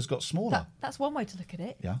world has got smaller. That's one way to look at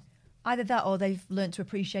it. Yeah. Either that, or they've learned to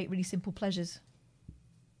appreciate really simple pleasures.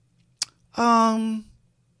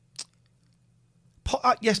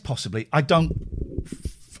 Yes, possibly. I don't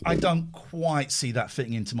quite see that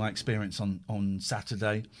fitting into my experience on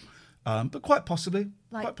Saturday, but quite possibly.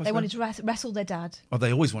 Like they wanted to wrestle their dad. Oh,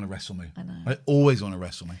 they always want to wrestle me. I know. They always want to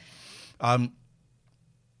wrestle me.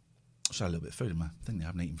 So a little bit of food in my thing they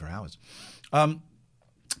haven't eaten for hours.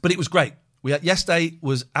 But it was great. Yesterday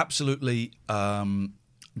was absolutely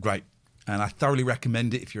great, and I thoroughly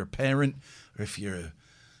recommend it if you're a parent or if you're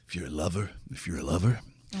a lover.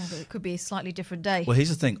 Oh, but it could be a slightly different day. Well, here's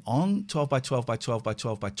the thing. On 12 by 12 by 12 by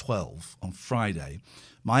 12 by 12 on Friday,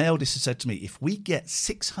 my eldest has said to me, if we get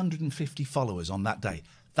 650 followers on that day,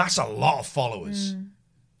 that's a lot of followers.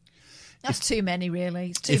 That's too many,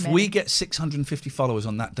 really. It's too if many. we get 650 followers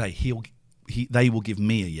on that day, they will give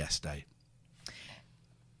me a yes day.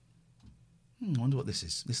 I wonder what this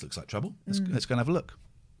is. This looks like trouble. Let's go and have a look.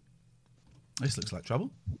 This looks like trouble.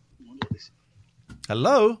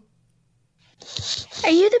 Hello?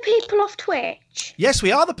 Are you the people off Twitch? Yes,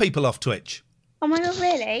 we are the people off Twitch. Oh my god,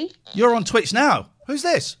 really? You're on Twitch now. Who's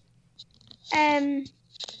this? I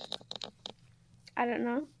don't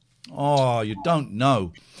know. Oh, you don't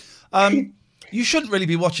know. You shouldn't really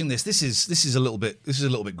be watching this. This is a little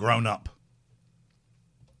bit grown up.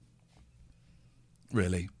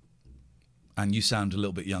 Really. And you sound a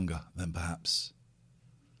little bit younger than perhaps.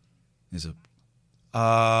 You're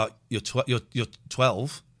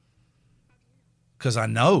 12. Because I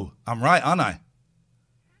know. I'm right, aren't I?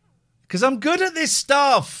 Because I'm good at this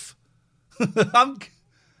stuff. I'm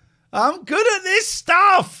good at this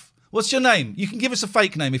stuff. What's your name? You can give us a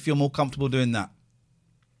fake name if you're more comfortable doing that.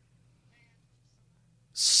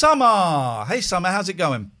 Summer. Hey, Summer. How's it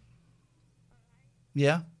going?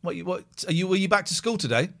 Yeah. Were you back to school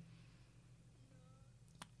today?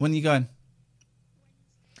 When are you going?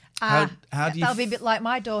 How do you? That'll be a bit like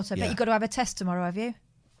my daughter. Yeah. Bet you've got to have a test tomorrow, have you?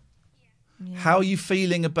 Yeah. How are you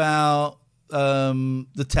feeling about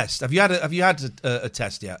the test? Have you had a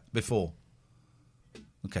test yet before?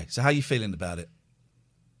 Okay, so how are you feeling about it?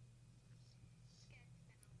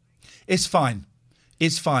 It's fine.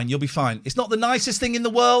 It's fine. You'll be fine. It's not the nicest thing in the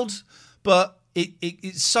world, but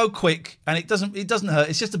it's so quick and it doesn't hurt.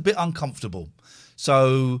 It's just a bit uncomfortable.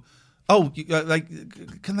 So, they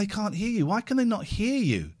can't hear you. Why can they not hear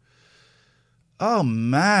you? Oh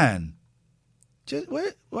man.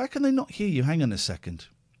 Why can they not hear you? Hang on a second.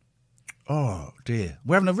 Oh, dear.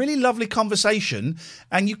 We're having a really lovely conversation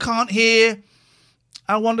and you can't hear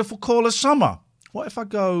our wonderful caller, Summer. What if I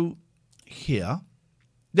go here?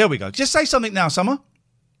 There we go. Just say something now, Summer.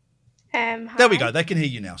 Hi. There we go. They can hear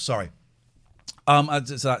you now. Sorry. So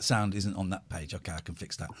that sound isn't on that page. Okay, I can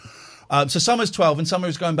fix that. So Summer's 12 and Summer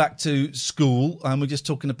is going back to school. We're just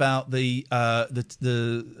talking about the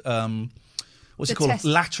what's it called? Test.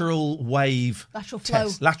 Lateral wave Lateral flow.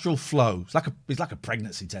 test. Lateral flow. It's like a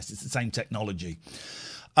pregnancy test. It's the same technology.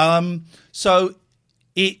 So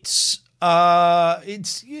it's it'll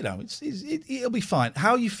be fine.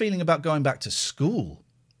 How are you feeling about going back to school?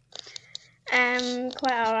 Quite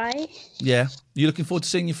alright. Yeah. You looking forward to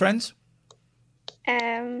seeing your friends?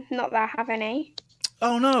 Not that I have any.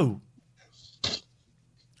 Oh no.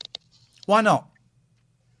 Why not?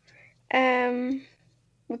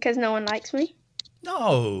 Because no one likes me.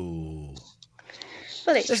 No.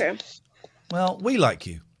 But it's true. Well, we like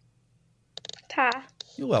you. Ta.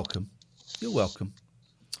 You're welcome. You're welcome.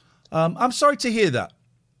 I'm sorry to hear that.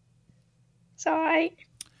 It's alright.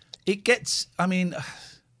 It gets. I mean,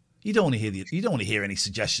 you don't want to hear you don't want to hear any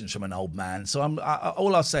suggestions from an old man. So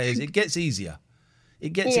all I'll say is it gets easier.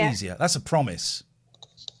 It gets easier. That's a promise.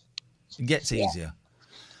 It gets easier.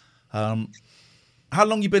 How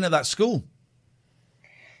long you been at that school?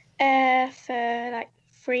 For like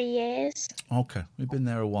 3 years. Okay, we've been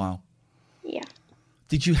there a while. Yeah.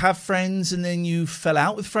 Did you have friends and then you fell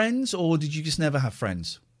out with friends, or did you just never have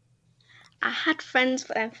friends? I had friends,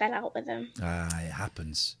 but then fell out with them. It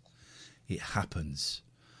happens. It happens.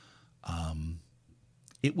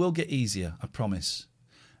 It will get easier, I promise.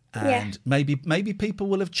 And maybe people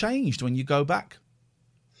will have changed when you go back.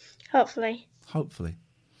 Hopefully. Hopefully.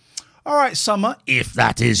 All right, Summer, if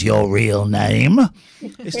that is your real name.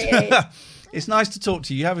 It's nice to talk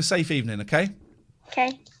to you. Have a safe evening, okay?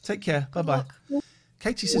 Okay. Take care. Bye-bye.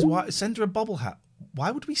 Katie says, "Why send her a bobble hat? Why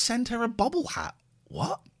would we send her a bobble hat?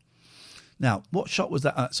 What?" Now, what shot was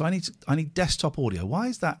that? So I need desktop audio. Why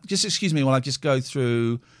is that? Just excuse me while I just go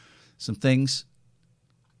through some things.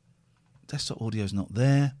 Desktop audio's not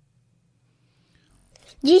there.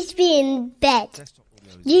 Used to be in bed.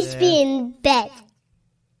 Used to be in bed.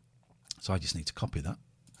 So I just need to copy that.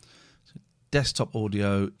 So desktop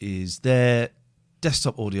audio is there.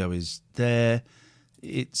 Desktop audio is there.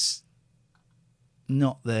 It's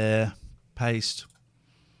not there. Paste.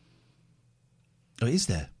 Oh, it is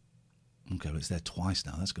there. Okay, well, it's there twice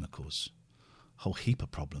now. That's going to cause a whole heap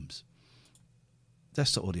of problems.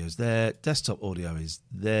 Desktop audio is there. Desktop audio is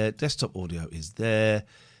there. Desktop audio is there.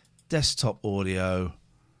 Desktop audio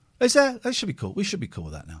is there. That should be cool. We should be cool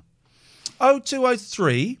with that now.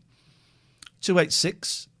 0203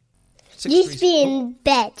 286. Used to be in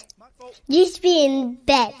bed. Used to be in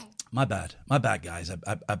bed. My bad, guys.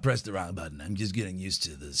 I pressed the wrong button. I'm just getting used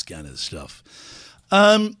to this kind of stuff.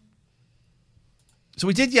 So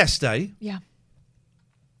we did yesterday. Yeah.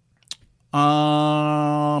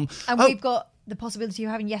 And we've got the possibility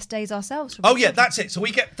of having yes days ourselves. Oh yeah, that's it. So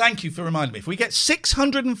we get. Thank you for reminding me. If we get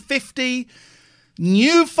 650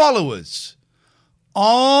 new followers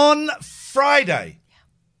on Friday,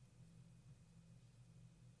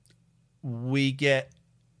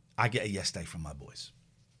 I get a yes day from my boys.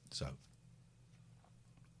 So,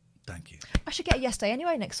 thank you. I should get a yes day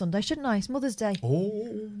anyway next Sunday, shouldn't I? It's Mother's Day. Oh,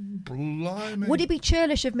 blimey. Would it be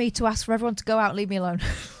churlish of me to ask for everyone to go out and leave me alone?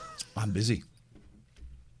 I'm busy.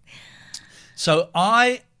 So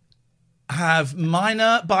I have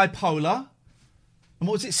minor bipolar. And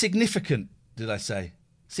what was it? Significant, did I say?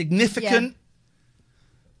 Significant.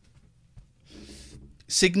 Yeah.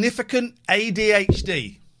 Significant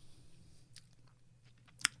ADHD.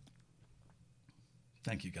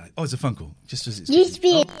 Thank you, guys. Oh, it's a phone call. Just as it's used to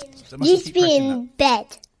be in bed.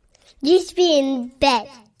 Used to be in bed.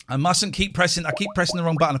 I mustn't keep pressing. I keep pressing the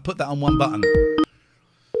wrong button. I put that on one button.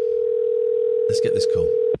 Let's get this call.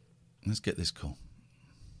 Let's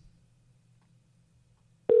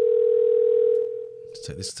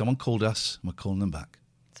take this. Someone called us, and we're calling them back.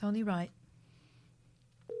 It's only right.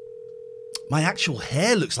 My actual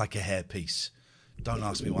hair looks like a hairpiece. Don't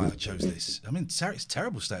ask me why I chose this. I mean, it's a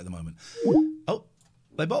terrible state at the moment. Oh,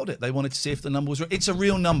 they bottled it. They wanted to see if the number was real. It's a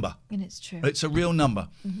real number. And it's true. It's a real number.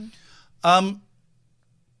 Mm-hmm.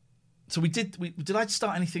 So we did I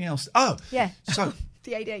start anything else? Oh, yeah. So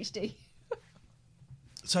the ADHD.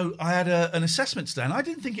 So I had an assessment today, and I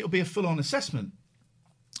didn't think it would be a full-on assessment.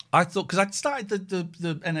 I thought, because I'd started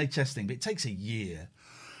the NHS thing, but it takes a year.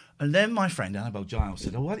 And then my friend Annabelle Giles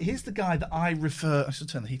said, here's the guy that I refer... I should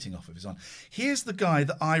turn the heating off if it's on. Here's the guy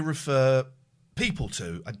that I refer people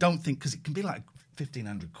to. I don't think... Because it can be like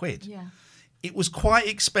 1,500 quid. Yeah. It was quite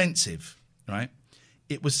expensive, right?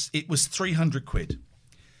 It was 300 quid.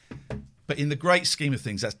 But in the great scheme of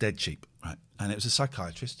things, that's dead cheap, right? And it was a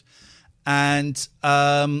psychiatrist. And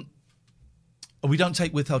we don't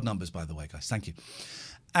take withheld numbers, by the way, guys. Thank you.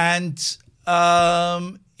 And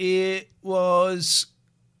it was...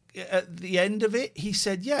 At the end of it, he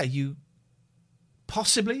said, yeah, you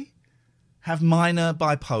possibly have minor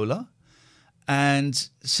bipolar and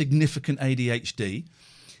significant ADHD.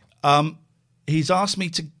 He's asked me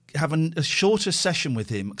to have a shorter session with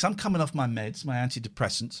him because I'm coming off my meds, my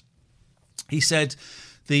antidepressants. He said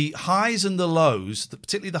the highs and the lows,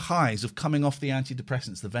 particularly the highs of coming off the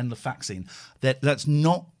antidepressants, the venlafaxine, that's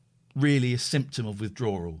not really a symptom of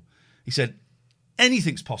withdrawal. He said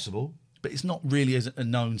anything's possible, but it's not really a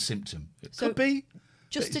known symptom. It could be.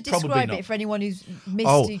 Just to describe it for anyone who's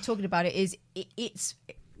missed you talking about it, it's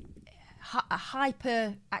a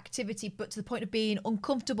hyperactivity, but to the point of being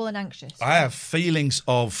uncomfortable and anxious. I have feelings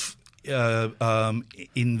of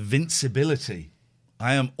invincibility.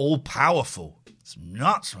 I am all powerful. It's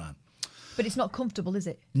nuts, man. But it's not comfortable, is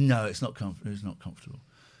it? No, it's not comfortable. It's not comfortable.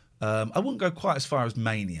 I wouldn't go quite as far as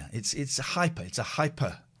mania. It's a hyper. It's a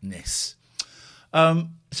hyperness.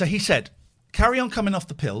 So he said, carry on coming off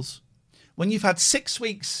the pills. When you've had 6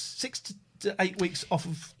 to 8 weeks off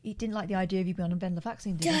of... He didn't like the idea of you being on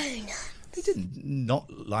venlafaxine, did he? He didn't not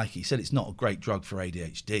like it. He said it's not a great drug for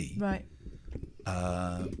ADHD. Right.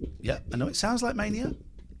 Yeah, I know it sounds like mania.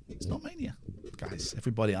 It's not mania. Guys,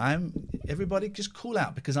 everybody just cool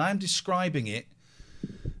out because I am describing it.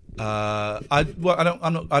 I don't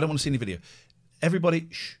want to see any video. Everybody,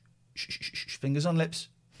 shh, fingers on lips.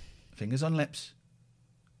 Fingers on lips.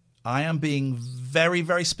 I am being very,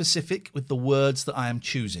 very specific with the words that I am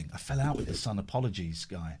choosing. I fell out with the Sun Apologies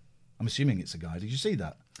guy. I'm assuming it's a guy. Did you see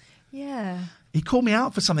that? Yeah. He called me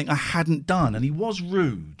out for something I hadn't done, and he was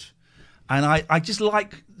rude. And I just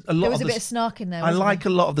like a lot. There was a bit of snark in there. I like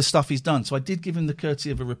a lot of the stuff he's done, so I did give him the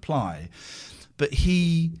courtesy of a reply. But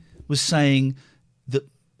he was saying that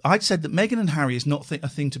I'd said that Meghan and Harry is not a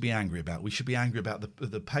thing to be angry about. We should be angry about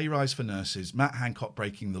the pay rise for nurses, Matt Hancock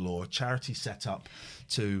breaking the law, charity set up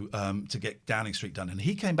to get Downing Street done. And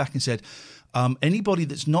he came back and said, anybody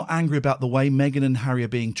that's not angry about the way Meghan and Harry are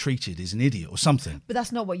being treated is an idiot or something. But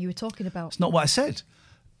that's not what you were talking about. It's not what I said.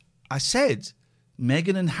 I said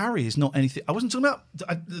Meghan and Harry is not anything. I wasn't talking about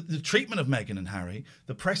the treatment of Meghan and Harry,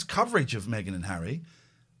 the press coverage of Meghan and Harry.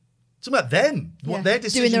 It's about them. What their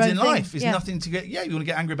decisions in life is nothing to get... Yeah, you want to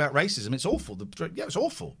get angry about racism. It's awful. It's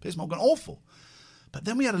awful. Piers Morgan, awful. But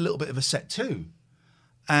then we had a little bit of a set too.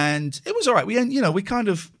 And it was all right. We kind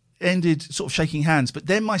of ended sort of shaking hands. But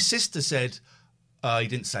then my sister said, he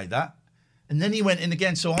didn't say that. And then he went in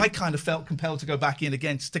again. So I kind of felt compelled to go back in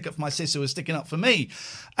again to stick up for my sister who was sticking up for me.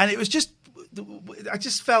 And it was just... I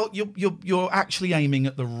just felt you're actually aiming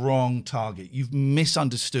at the wrong target. You've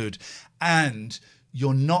misunderstood. And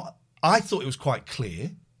you're not... I thought it was quite clear.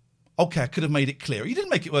 Okay, I could have made it clearer. You didn't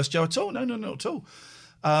make it worse, Joe, at all. No, not at all.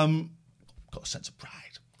 Got a sense of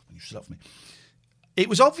pride when you stood up for me. It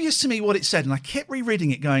was obvious to me what it said, and I kept rereading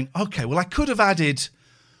it going, okay, well, I could have added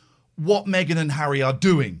what Meghan and Harry are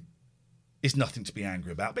doing is nothing to be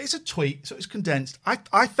angry about. But it's a tweet, so it's condensed.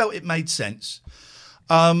 I felt it made sense.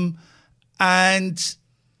 I just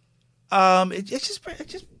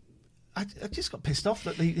got pissed off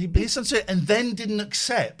that he misunderstood and then didn't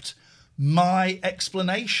accept my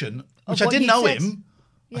explanation, which I didn't know him.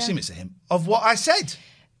 I assume it's a him, of what I said.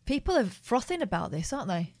 People are frothing about this, aren't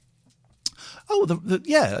they? Oh,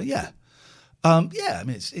 yeah. I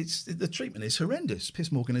mean, it's the treatment is horrendous.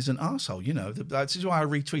 Piers Morgan is an arsehole, you know. This is why I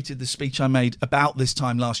retweeted the speech I made about this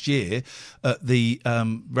time last year at the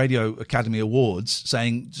Radio Academy Awards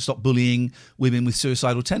saying stop bullying women with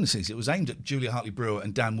suicidal tendencies. It was aimed at Julia Hartley-Brewer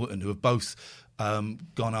and Dan Wootton, who have both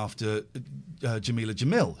gone after Jamila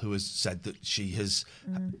Jamil, who has said that she has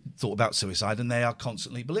thought about suicide and they are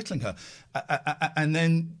constantly belittling her. And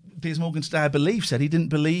then Piers Morgan today, I believe, said he didn't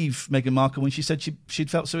believe Meghan Markle when she said she'd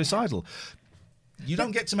felt suicidal. You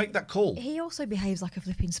don't get to make that call. He also behaves like a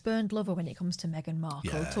flipping spurned lover when it comes to Meghan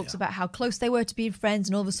Markle. Talks about how close they were to being friends,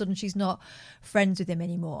 and all of a sudden she's not friends with him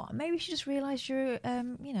anymore. Maybe she just realised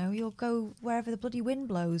you'll go wherever the bloody wind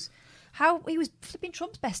blows. How he was flipping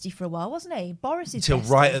Trump's bestie for a while, wasn't he? Boris's until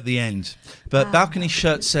bestie. Right at the end. But Balcony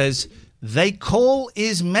Shirt says they call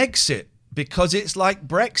is Megxit because it's like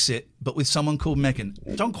Brexit, but with someone called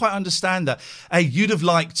Meghan. Don't quite understand that. Hey, you'd have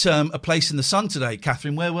liked A Place in the Sun today,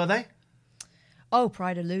 Catherine. Where were they? Oh,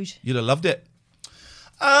 Pride of Luge. You'd have loved it.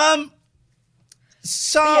 Yeah,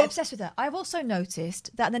 obsessed with that. I've also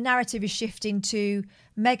noticed that the narrative is shifting to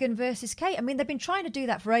Meghan versus Kate. I mean, they've been trying to do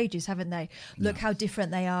that for ages, haven't they? Look how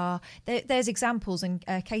different they are. There's examples, and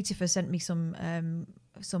Katifa sent me some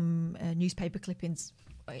newspaper clippings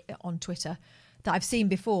on Twitter that I've seen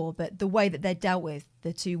before, but the way that they're dealt with,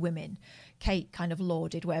 the two women, Kate kind of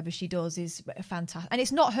lauded whatever she does is fantastic. And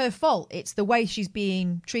it's not her fault. It's the way she's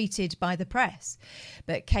being treated by the press.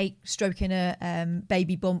 But Kate stroking a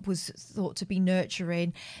baby bump was thought to be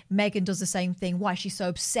nurturing. Meghan does the same thing. Why is she so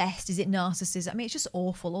obsessed? Is it narcissism? I mean, it's just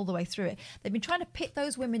awful all the way through it. They've been trying to pit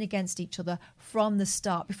those women against each other from the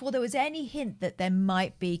start, before there was any hint that there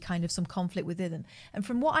might be kind of some conflict within them. And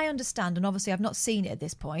from what I understand, and obviously I've not seen it at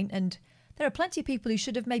this point, and there are plenty of people who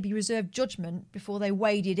should have maybe reserved judgment before they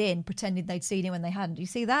waded in, pretending they'd seen it when they hadn't. Do you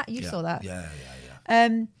see that? You saw that? Yeah.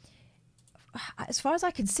 As far as I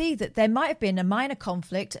can see, that there might have been a minor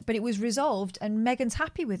conflict, but it was resolved and Meghan's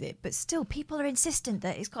happy with it. But still, people are insistent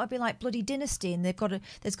that it's got to be like bloody Dynasty and there's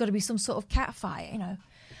got to be some sort of catfight. You know,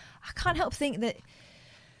 I can't help think that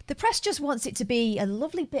the press just wants it to be a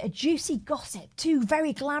lovely bit of juicy gossip. Two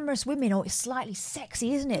very glamorous women, or it's slightly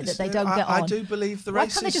sexy, isn't it, that they don't get on? I do believe the racists... Why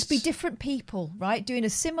can't they just be different people, right? Doing a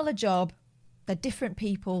similar job. They're different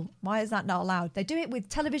people. Why is that not allowed? They do it with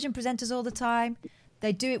television presenters all the time.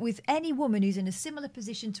 They do it with any woman who's in a similar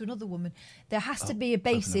position to another woman. There has to be a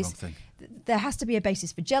basis. There has to be a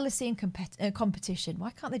basis for jealousy and competition. Why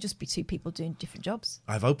can't they just be two people doing different jobs?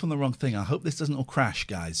 I've opened the wrong thing. I hope this doesn't all crash,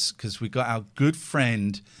 guys, because we've got our good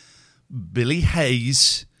friend Billy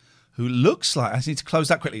Hayes, who looks like... I just need to close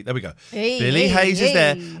that quickly. There we go. Billy Hayes is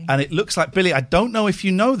there, and it looks like, Billy, I don't know if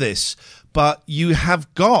you know this, but you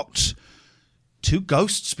have got two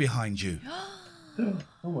ghosts behind you.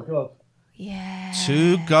 Oh, my God. Yeah.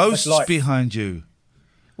 Two ghosts behind you.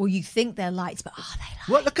 Well, you think they're lights, but are they lights?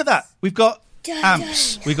 What? Look at that. We've got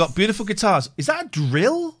amps. We've got beautiful guitars. Is that a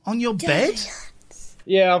drill on your bed?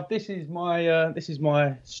 Yeah, this is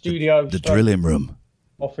my studio. The drilling room.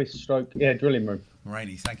 Office stroke. Yeah, drilling room.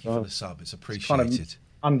 Rainey, thank you for the sub. It's appreciated. It's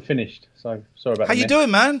kind of unfinished, so sorry about that. How you doing,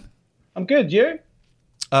 man? I'm good. You?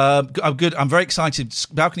 I'm good. I'm very excited.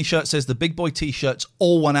 Balcony Shirt says the big boy T-shirts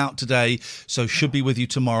all went out today, so should be with you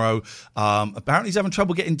tomorrow. Apparently he's having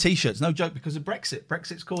trouble getting T-shirts. No joke, because of Brexit.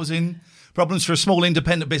 Brexit's causing problems for a small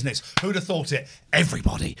independent business. Who'd have thought it?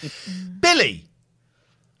 Everybody. Billy,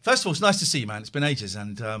 first of all, it's nice to see you, man. It's been ages,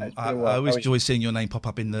 and I always enjoy seeing your name pop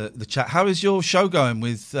up in the chat. How is your show going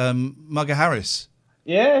with Mugger Harris?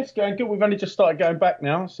 Yeah, it's going good. We've only just started going back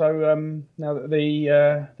now, so now that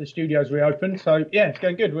the studio's reopened, so yeah, it's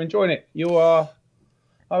going good. We're enjoying it. You are.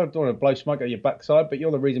 I don't want to blow smoke at your backside, but you're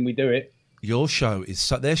the reason we do it. Your show is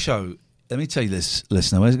their show. Let me tell you this,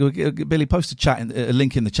 listener. Billy, post a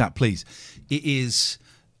link in the chat, please. It is.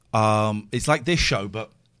 It's like this show,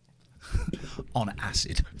 but on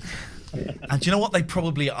acid. And do you know what they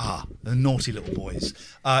probably are? The naughty little boys.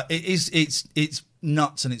 It's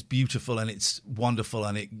nuts and it's beautiful and it's wonderful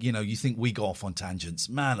and you think we go off on tangents.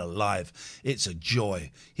 Man alive, it's a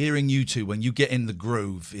joy. Hearing you two when you get in the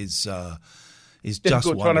groove is just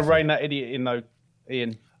wonderful. Trying to rein that idiot in though,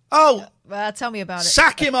 Ian. Oh, tell me about it.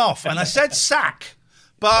 Sack him off, and I said sack,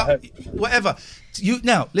 but whatever.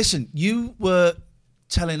 Now listen. You were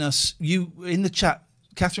telling us in the chat.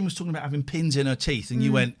 Catherine was talking about having pins in her teeth, and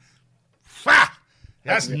you went,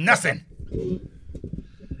 that's nothing.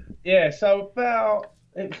 Yeah, so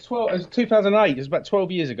it was 2008. It was about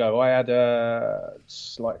 12 years ago. I had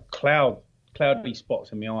like cloudy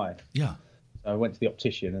spots in my eye. Yeah. So I went to the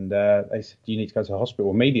optician, and they said you need to go to the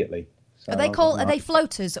hospital immediately. So are they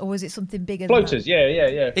floaters, or is it something bigger? Floaters, than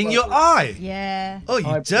that? yeah. In floaters. Your eye? Yeah. Oh,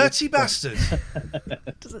 you dirty bastard!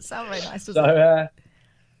 Doesn't sound very nice, does it? So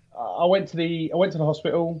I went to the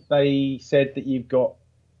hospital. They said that you've got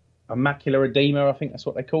a macular edema. I think that's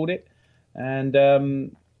what they called it.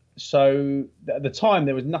 And so at the time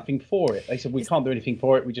there was nothing for it. They said we can't do anything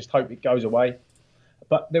for it. We just hope it goes away.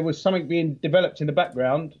 But there was something being developed in the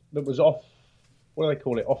background that was off. What do they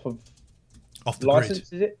call it? Off the license,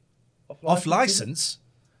 grid. Is it? Off license?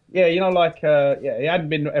 Yeah, it hadn't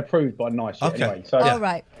been approved by NICE yet. Okay. Anyway. So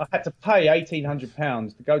right. I had to pay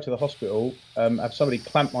 £1,800 to go to the hospital, have somebody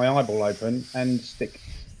clamp my eyeball open and stick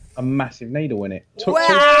a massive needle in it.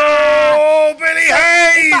 Oh, Billy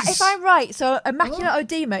Hayes! If I'm right, so a macular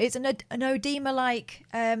edema is an edema like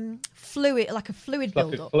fluid, like a fluid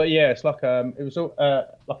build-up. Yeah, it's like it was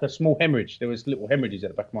like a small hemorrhage. There was little hemorrhages at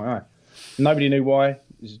the back of my eye. Nobody knew why. It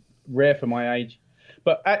was rare for my age.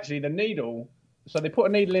 But actually, the needle. So they put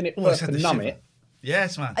a needle in it first to numb it.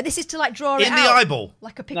 Yes, man. This is to like draw it out. In the eyeball.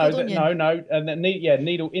 Like a pickled onion. No. And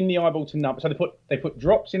needle in the eyeball to numb. So they put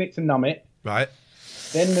drops in it to numb it. Right.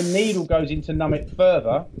 Then the needle goes in to numb it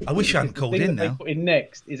further. I wish I hadn't called in now. They put in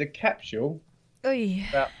next is a capsule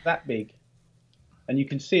about that big, and you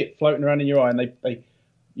can see it floating around in your eye, and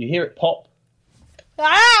you hear it pop.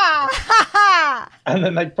 And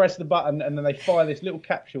then they press the button, and then they fire this little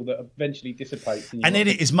capsule that eventually dissipates. And in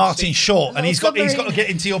it is Martin Short, and he's got to get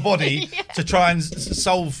into your body to try and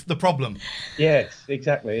solve the problem. Yes,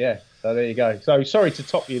 exactly. Yeah. So there you go. So sorry to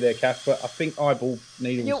top you there, Kath, but I think eyeball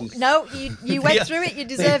needles. You went through it. You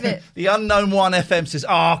deserve it. The Unknown One FM says,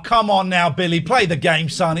 "Oh, come on now, Billy, play the game,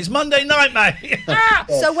 son. It's Monday night, mate."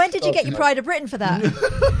 So when did you get your Pride of Britain for that?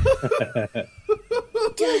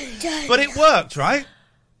 But it worked, right?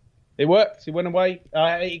 It worked. It went away.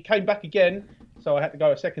 It came back again, so I had to go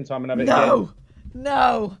a second time and have it again.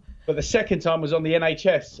 No. But the second time was on the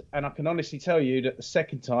NHS, and I can honestly tell you that the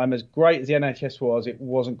second time, as great as the NHS was, it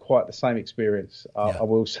wasn't quite the same experience, I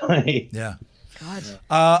will say. Yeah. God.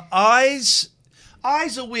 Eyes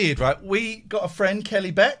are weird, right? We got a friend,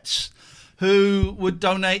 Kelly Betts, who would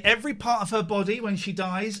donate every part of her body when she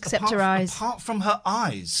dies. Except her eyes. Apart from her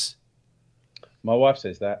eyes. My wife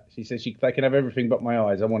says that. She says they can have everything but my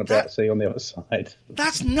eyes. I want to be able to see on the other side.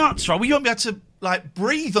 That's nuts, right? Well, you won't be able to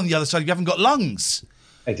breathe on the other side if you haven't got lungs.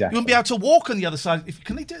 Exactly. You won't be able to walk on the other side.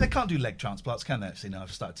 Can they do? They can't do leg transplants, can they? Actually, now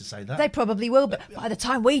I've started to say that. They probably will, but by the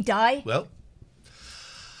time we die. Well,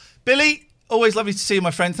 Billy, always lovely to see you,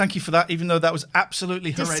 my friend. Thank you for that, even though that was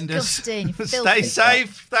absolutely horrendous. Disgusting. Stay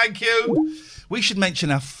safe. Thank you. We should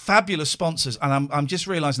mention our fabulous sponsors, and I'm just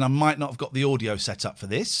realising I might not have got the audio set up for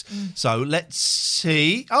this. So let's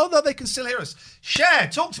see. Oh, no, they can still hear us. Cher,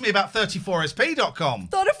 talk to me about 34sp.com.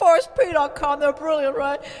 34sp.com, they're brilliant,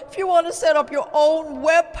 right? If you want to set up your own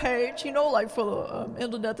web page, like for the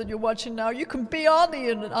internet that you're watching now, you can be on the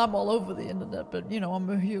internet. I'm all over the internet, but, I'm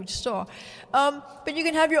a huge star. But you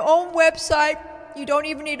can have your own website. You don't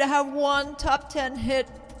even need to have one top 10 hit.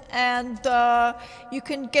 And you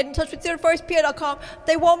can get in touch with 34sp.com.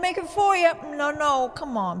 They won't make it for you. No,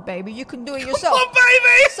 come on, baby. You can do it yourself. Come on,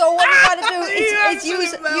 baby! So what you got to do is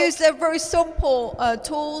use their very simple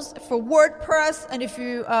tools for WordPress. And if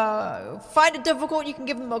you find it difficult, you can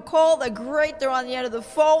give them a call. They're great. They're on the end of the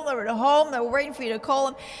phone. They're at home. They're waiting for you to call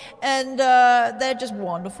them. And they're just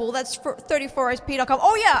wonderful. That's for 34sp.com.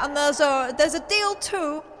 Oh, yeah, and there's a deal,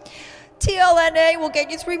 too. TLNA will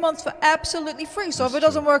get you 3 months for absolutely free. So if it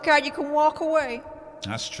doesn't work out, you can walk away.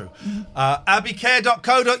 That's true.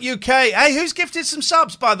 Abbeycare.co.uk. Hey, who's gifted some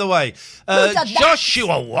subs, by the way?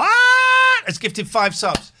 Joshua, what? Has gifted 5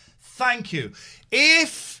 subs. Thank you.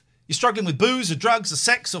 If you're struggling with booze or drugs or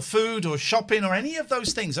sex or food or shopping or any of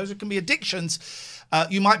those things, those can be addictions.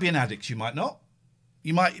 You might be an addict, you might not.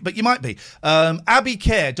 You might be.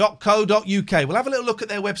 Abbeycare.co.uk. We'll have a little look at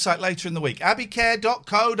their website later in the week.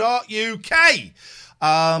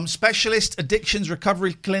 Abbeycare.co.uk. Specialist addictions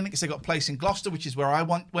recovery clinics. They've got a place in Gloucester, which is where I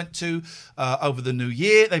went to over the new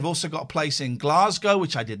year. They've also got a place in Glasgow,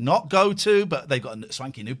 which I did not go to, but they've got a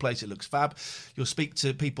swanky new place. It looks fab. You'll speak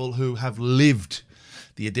to people who have lived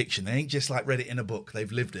the addiction. They ain't just like read it in a book.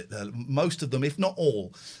 They've lived it. Most of them, if not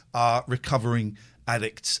all, are recovering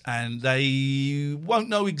addicts, and they won't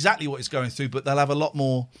know exactly what it's going through, but they'll have a lot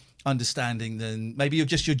more understanding than maybe you're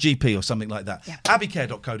just your GP or something like that. Yeah.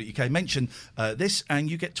 Abbeycare.co.uk. Mention this and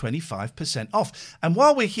you get 25% off. And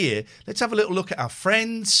while we're here, let's have a little look at our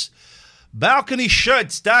friends.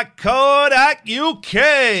 balconyshirts.co.uk.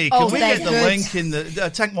 Can we get the link in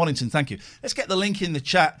the Tank Wallington, thank you. Let's get the link in the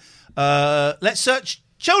chat. Let's search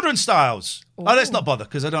children's styles. Ooh. Oh, let's not bother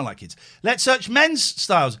because I don't like kids. Let's search men's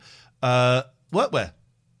styles. Workwear.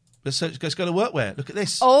 Let's go to workwear. Look at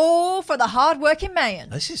this. Oh, for the hard-working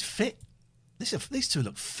man. This is fit. These two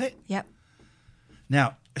look fit. Yep.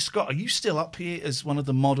 Now, Scott, are you still up here as one of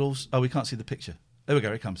the models? Oh, we can't see the picture. There we go.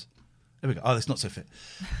 Here it comes. There we go. Oh, that's not so fit.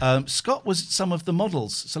 Scott was some of the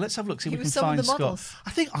models. So let's have a look. See if we can find Scott. Models.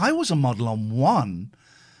 I think I was a model on one,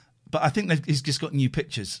 but I think he's just got new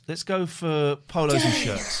pictures. Let's go for polos and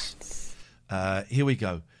shirts. Here we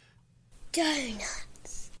go. Donuts.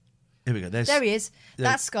 Here we go. There he is.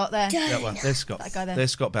 That's Scott there. That one. There's Scott. That guy there. There's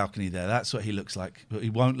Scott Balcony there. That's what he looks like. But he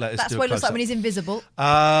won't let us That's do what a he looks like close-up. when he's invisible.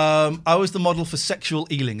 I was the model for Sexual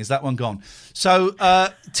Ealing. Is that one gone? So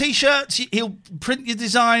T-shirts, he'll print your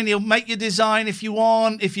design. He'll make your design if you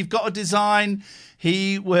want. If you've got a design,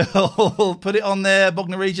 he will put it on there.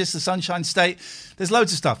 Bognor Regis, the Sunshine State. There's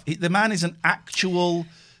loads of stuff. The man is an actual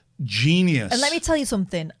genius. And let me tell you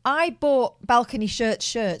something. I bought Balcony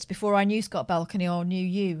shirts before I knew Scott Balcony or knew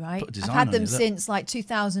you, right? I've had them since like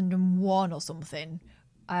 2001 or something.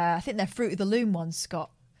 I think they're Fruit of the Loom ones,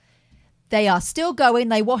 Scott. They are still going.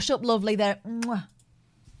 They wash up lovely. They're... Mwah.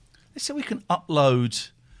 Let's see if we can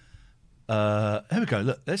upload... here we go.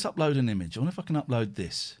 Look, let's upload an image. I wonder if I can upload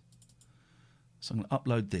this. So I'm going to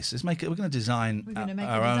upload this. Let's make it... We're going to design We're going to make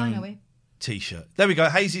our a design, own... are we? T-shirt. There we go.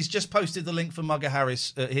 Hazy's just posted the link for Mugger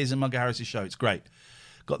Harris. Here's a Mugger Harris's show. It's great.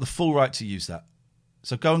 Got the full right to use that.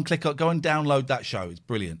 So go and download that show. It's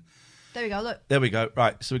brilliant. There we go. Look. There we go.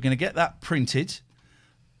 Right. So we're going to get that printed.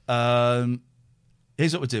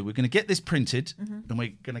 Here's what we'll do. We're going to get this printed, and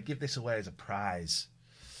we're going to give this away as a prize.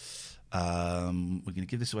 We're going to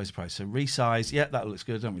give this away as a prize. So resize. Yeah, that looks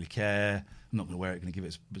good. I don't really care. I'm not going to wear it. I'm going to give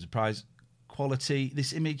it as a prize. Quality.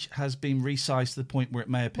 This image has been resized to the point where it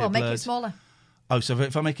may appear blurred. Make it smaller. Oh, so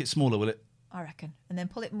if I make it smaller, will it? I reckon. And then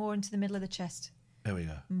pull it more into the middle of the chest. There we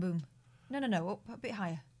go. And boom. No. Up a bit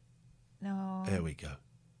higher. No. There we go.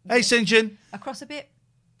 Hey, St. Across a bit.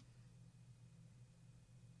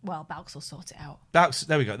 Well, Balks will sort it out.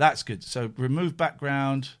 There we go. That's good. So remove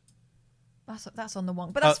background. That's on the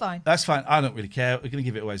one, but that's fine. That's fine. I don't really care. We're going to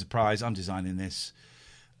give it away as a prize. I'm designing this.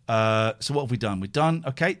 So what have we done? We've done.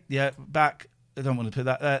 Okay. Yeah. Back. I don't want to put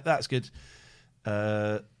that there. That's good.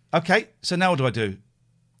 Okay. So now what do I do?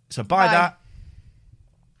 So buy that.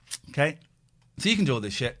 Okay. So you can do all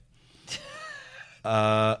this shit.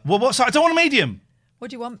 What size? I don't want a medium. What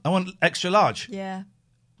do you want? I want extra large. Yeah.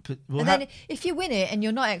 Then if you win it and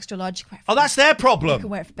you're not extra large, you can wear it for that's their problem. You can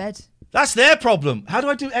wear it for bed. That's their problem. How do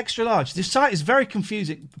I do extra large? This site is very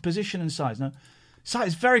confusing. Position and size. No, site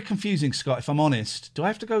is very confusing, Scott. If I'm honest, do I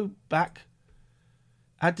have to go back?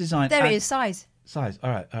 Add design. There it is. Size. Size. All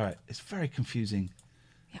right. It's very confusing.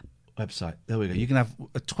 Yeah. Website. There we go. You can have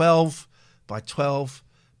a 12 by 12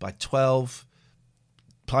 by 12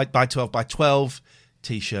 by 12 by 12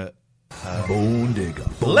 t-shirt. Bone digger.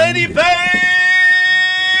 Lady Beige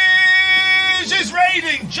is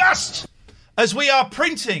raiding just as we are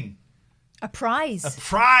printing a prize.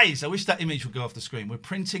 I wish that image would go off the screen. We're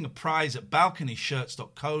printing a prize at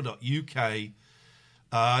balconyshirts.co.uk.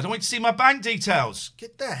 I don't want you to see my bank details.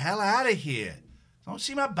 Get the hell out of here. I don't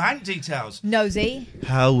see my bank details. Nosy.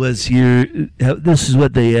 How was this is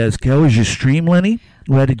what they ask. How was your stream, Lenny?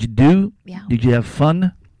 What did you do? Yeah. Did you have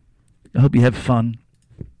fun? I hope you had fun.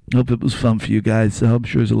 I hope it was fun for you guys. I'm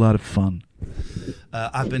sure it was a lot of fun.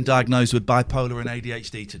 I've been diagnosed with bipolar and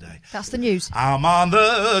ADHD today. That's the news. I'm on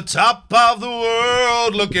the top of the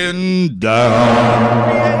world looking down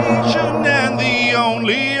creation, and the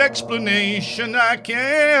only explanation I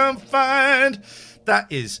can find,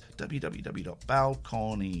 that is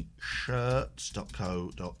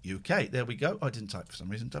www.balconyshirts.co.uk. There we go. I didn't type for some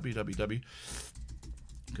reason.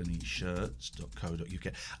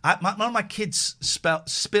 www.balconyshirts.co.uk. One of my kids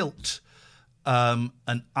spilt an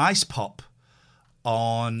ice pop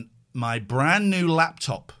on my brand new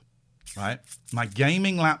laptop, right? My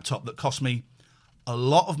gaming laptop that cost me a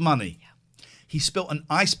lot of money. Yeah. He spilt an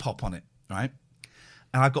ice pop on it, right?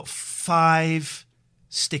 And I've got 5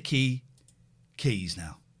 sticky keys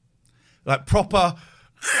now. Like proper.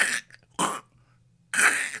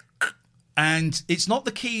 And it's not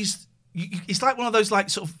the keys. It's like one of those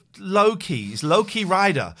like sort of low key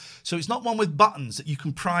rider. So it's not one with buttons that you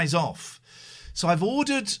can prise off. So I've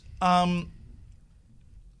ordered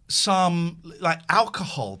some like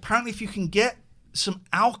alcohol. Apparently, if you can get some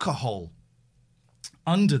alcohol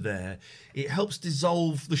under there, it helps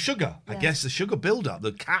dissolve the sugar. Yeah. I guess the sugar buildup,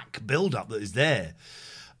 the CAC buildup that is there.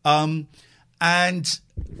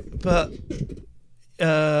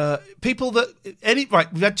 People that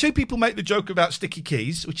we've had 2 people make the joke about sticky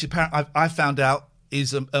keys, which apparently I found out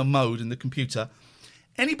is a mode in the computer.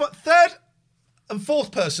 But 3rd and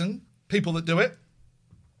 4th person, people that do it,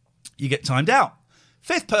 you get timed out.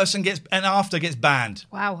 5th person gets banned.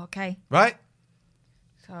 Wow. Okay. Right.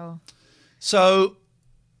 So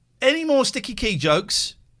any more sticky key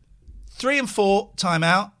jokes? 3 and 4 time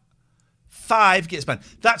out. 5 gets banned.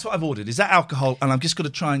 That's what I've ordered. Is that alcohol? And I'm just going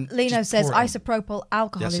to try and. Lino says isopropyl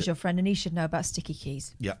alcohol is your friend, and he should know about sticky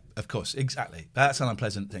keys. Yeah, of course, exactly. That's an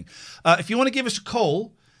unpleasant thing. If you want to give us a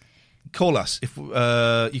call us. If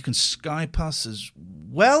you can Skype us as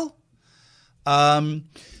well.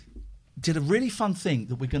 Did a really fun thing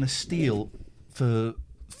that we're going to steal for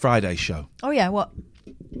Friday's show. Oh yeah, what?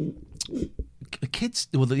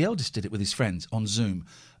 The eldest did it with his friends on Zoom.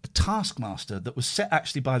 A Taskmaster that was set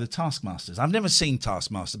actually by the Taskmasters. I've never seen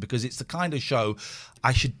Taskmaster because it's the kind of show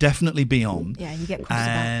I should definitely be on. Yeah, you get crossed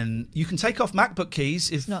and you can take off MacBook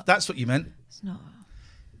keys if that's what you meant. It's not.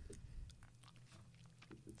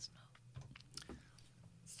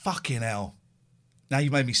 Fucking hell. Now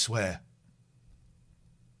you made me swear.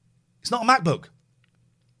 It's not a MacBook.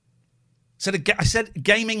 I said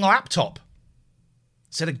gaming laptop. I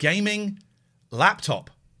said a gaming laptop.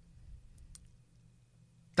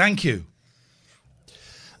 Thank you.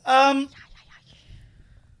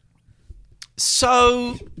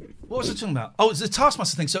 So What was I talking about? Oh, it's the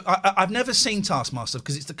Taskmaster thing. So I've never seen Taskmaster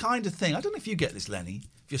because it's the kind of thing. I don't know if you get this, Lenny,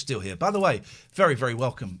 if you're still here. By the way, very, very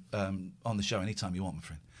welcome on the show anytime you want, my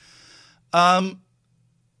friend.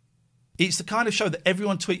 It's the kind of show that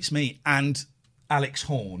everyone tweets me and Alex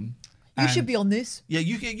Horn. You should be on this. Yeah,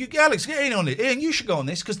 you Alex, get in on it. Ian, you should go on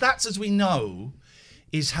this because that's, as we know,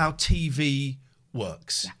 is how TV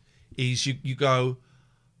works. Yeah. Is you go,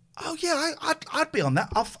 oh yeah, I'd be on that.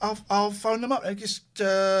 I'll phone them up. Just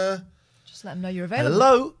let them know you're available.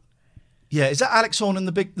 Hello. Yeah, is that Alex Horn and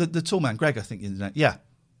the tall man, Greg? I think is that. Yeah,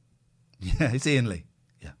 yeah, it's Ian Lee.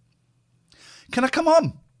 Yeah. Can I come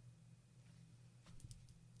on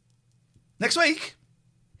next week?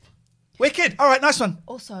 Wicked. All right, nice one.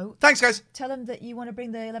 Also, thanks, guys. Tell them that you want to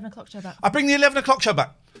bring the 11 o'clock show back. I bring the 11 o'clock show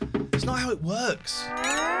back. It's not how it works.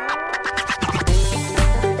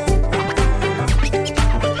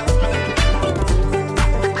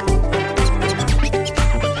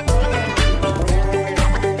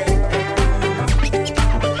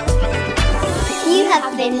 You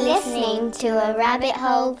have been listening to a Rabbit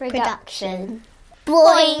Hole production.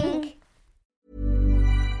 Boing!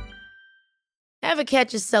 Ever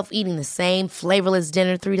catch yourself eating the same flavorless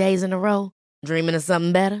dinner 3 days in a row? Dreaming of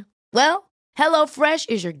something better? Well, HelloFresh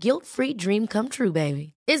is your guilt-free dream come true,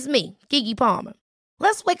 baby. It's me, Keke Palmer.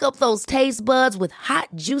 Let's wake up those taste buds with hot,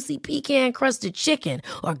 juicy pecan-crusted chicken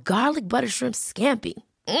or garlic butter shrimp scampi.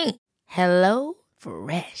 Hello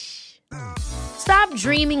Fresh. Stop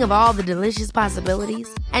dreaming of all the delicious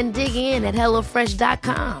possibilities and dig in at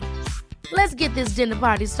HelloFresh.com. Let's get this dinner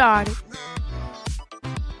party started.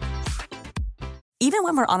 Even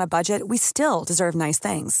when we're on a budget, we still deserve nice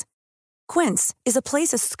things. Quince is a place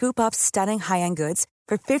to scoop up stunning high-end goods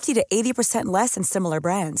for 50 to 80% less than similar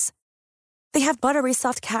brands. They have buttery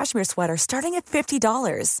soft cashmere sweaters starting at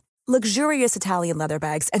 $50, luxurious Italian leather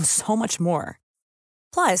bags, and so much more.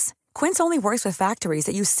 Plus, Quince only works with factories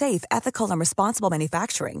that use safe, ethical, and responsible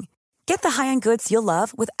manufacturing. Get the high-end goods you'll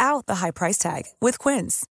love without the high price tag with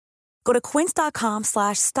Quince. Go to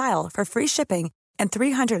quince.com/style for free shipping and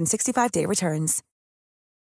 365-day returns.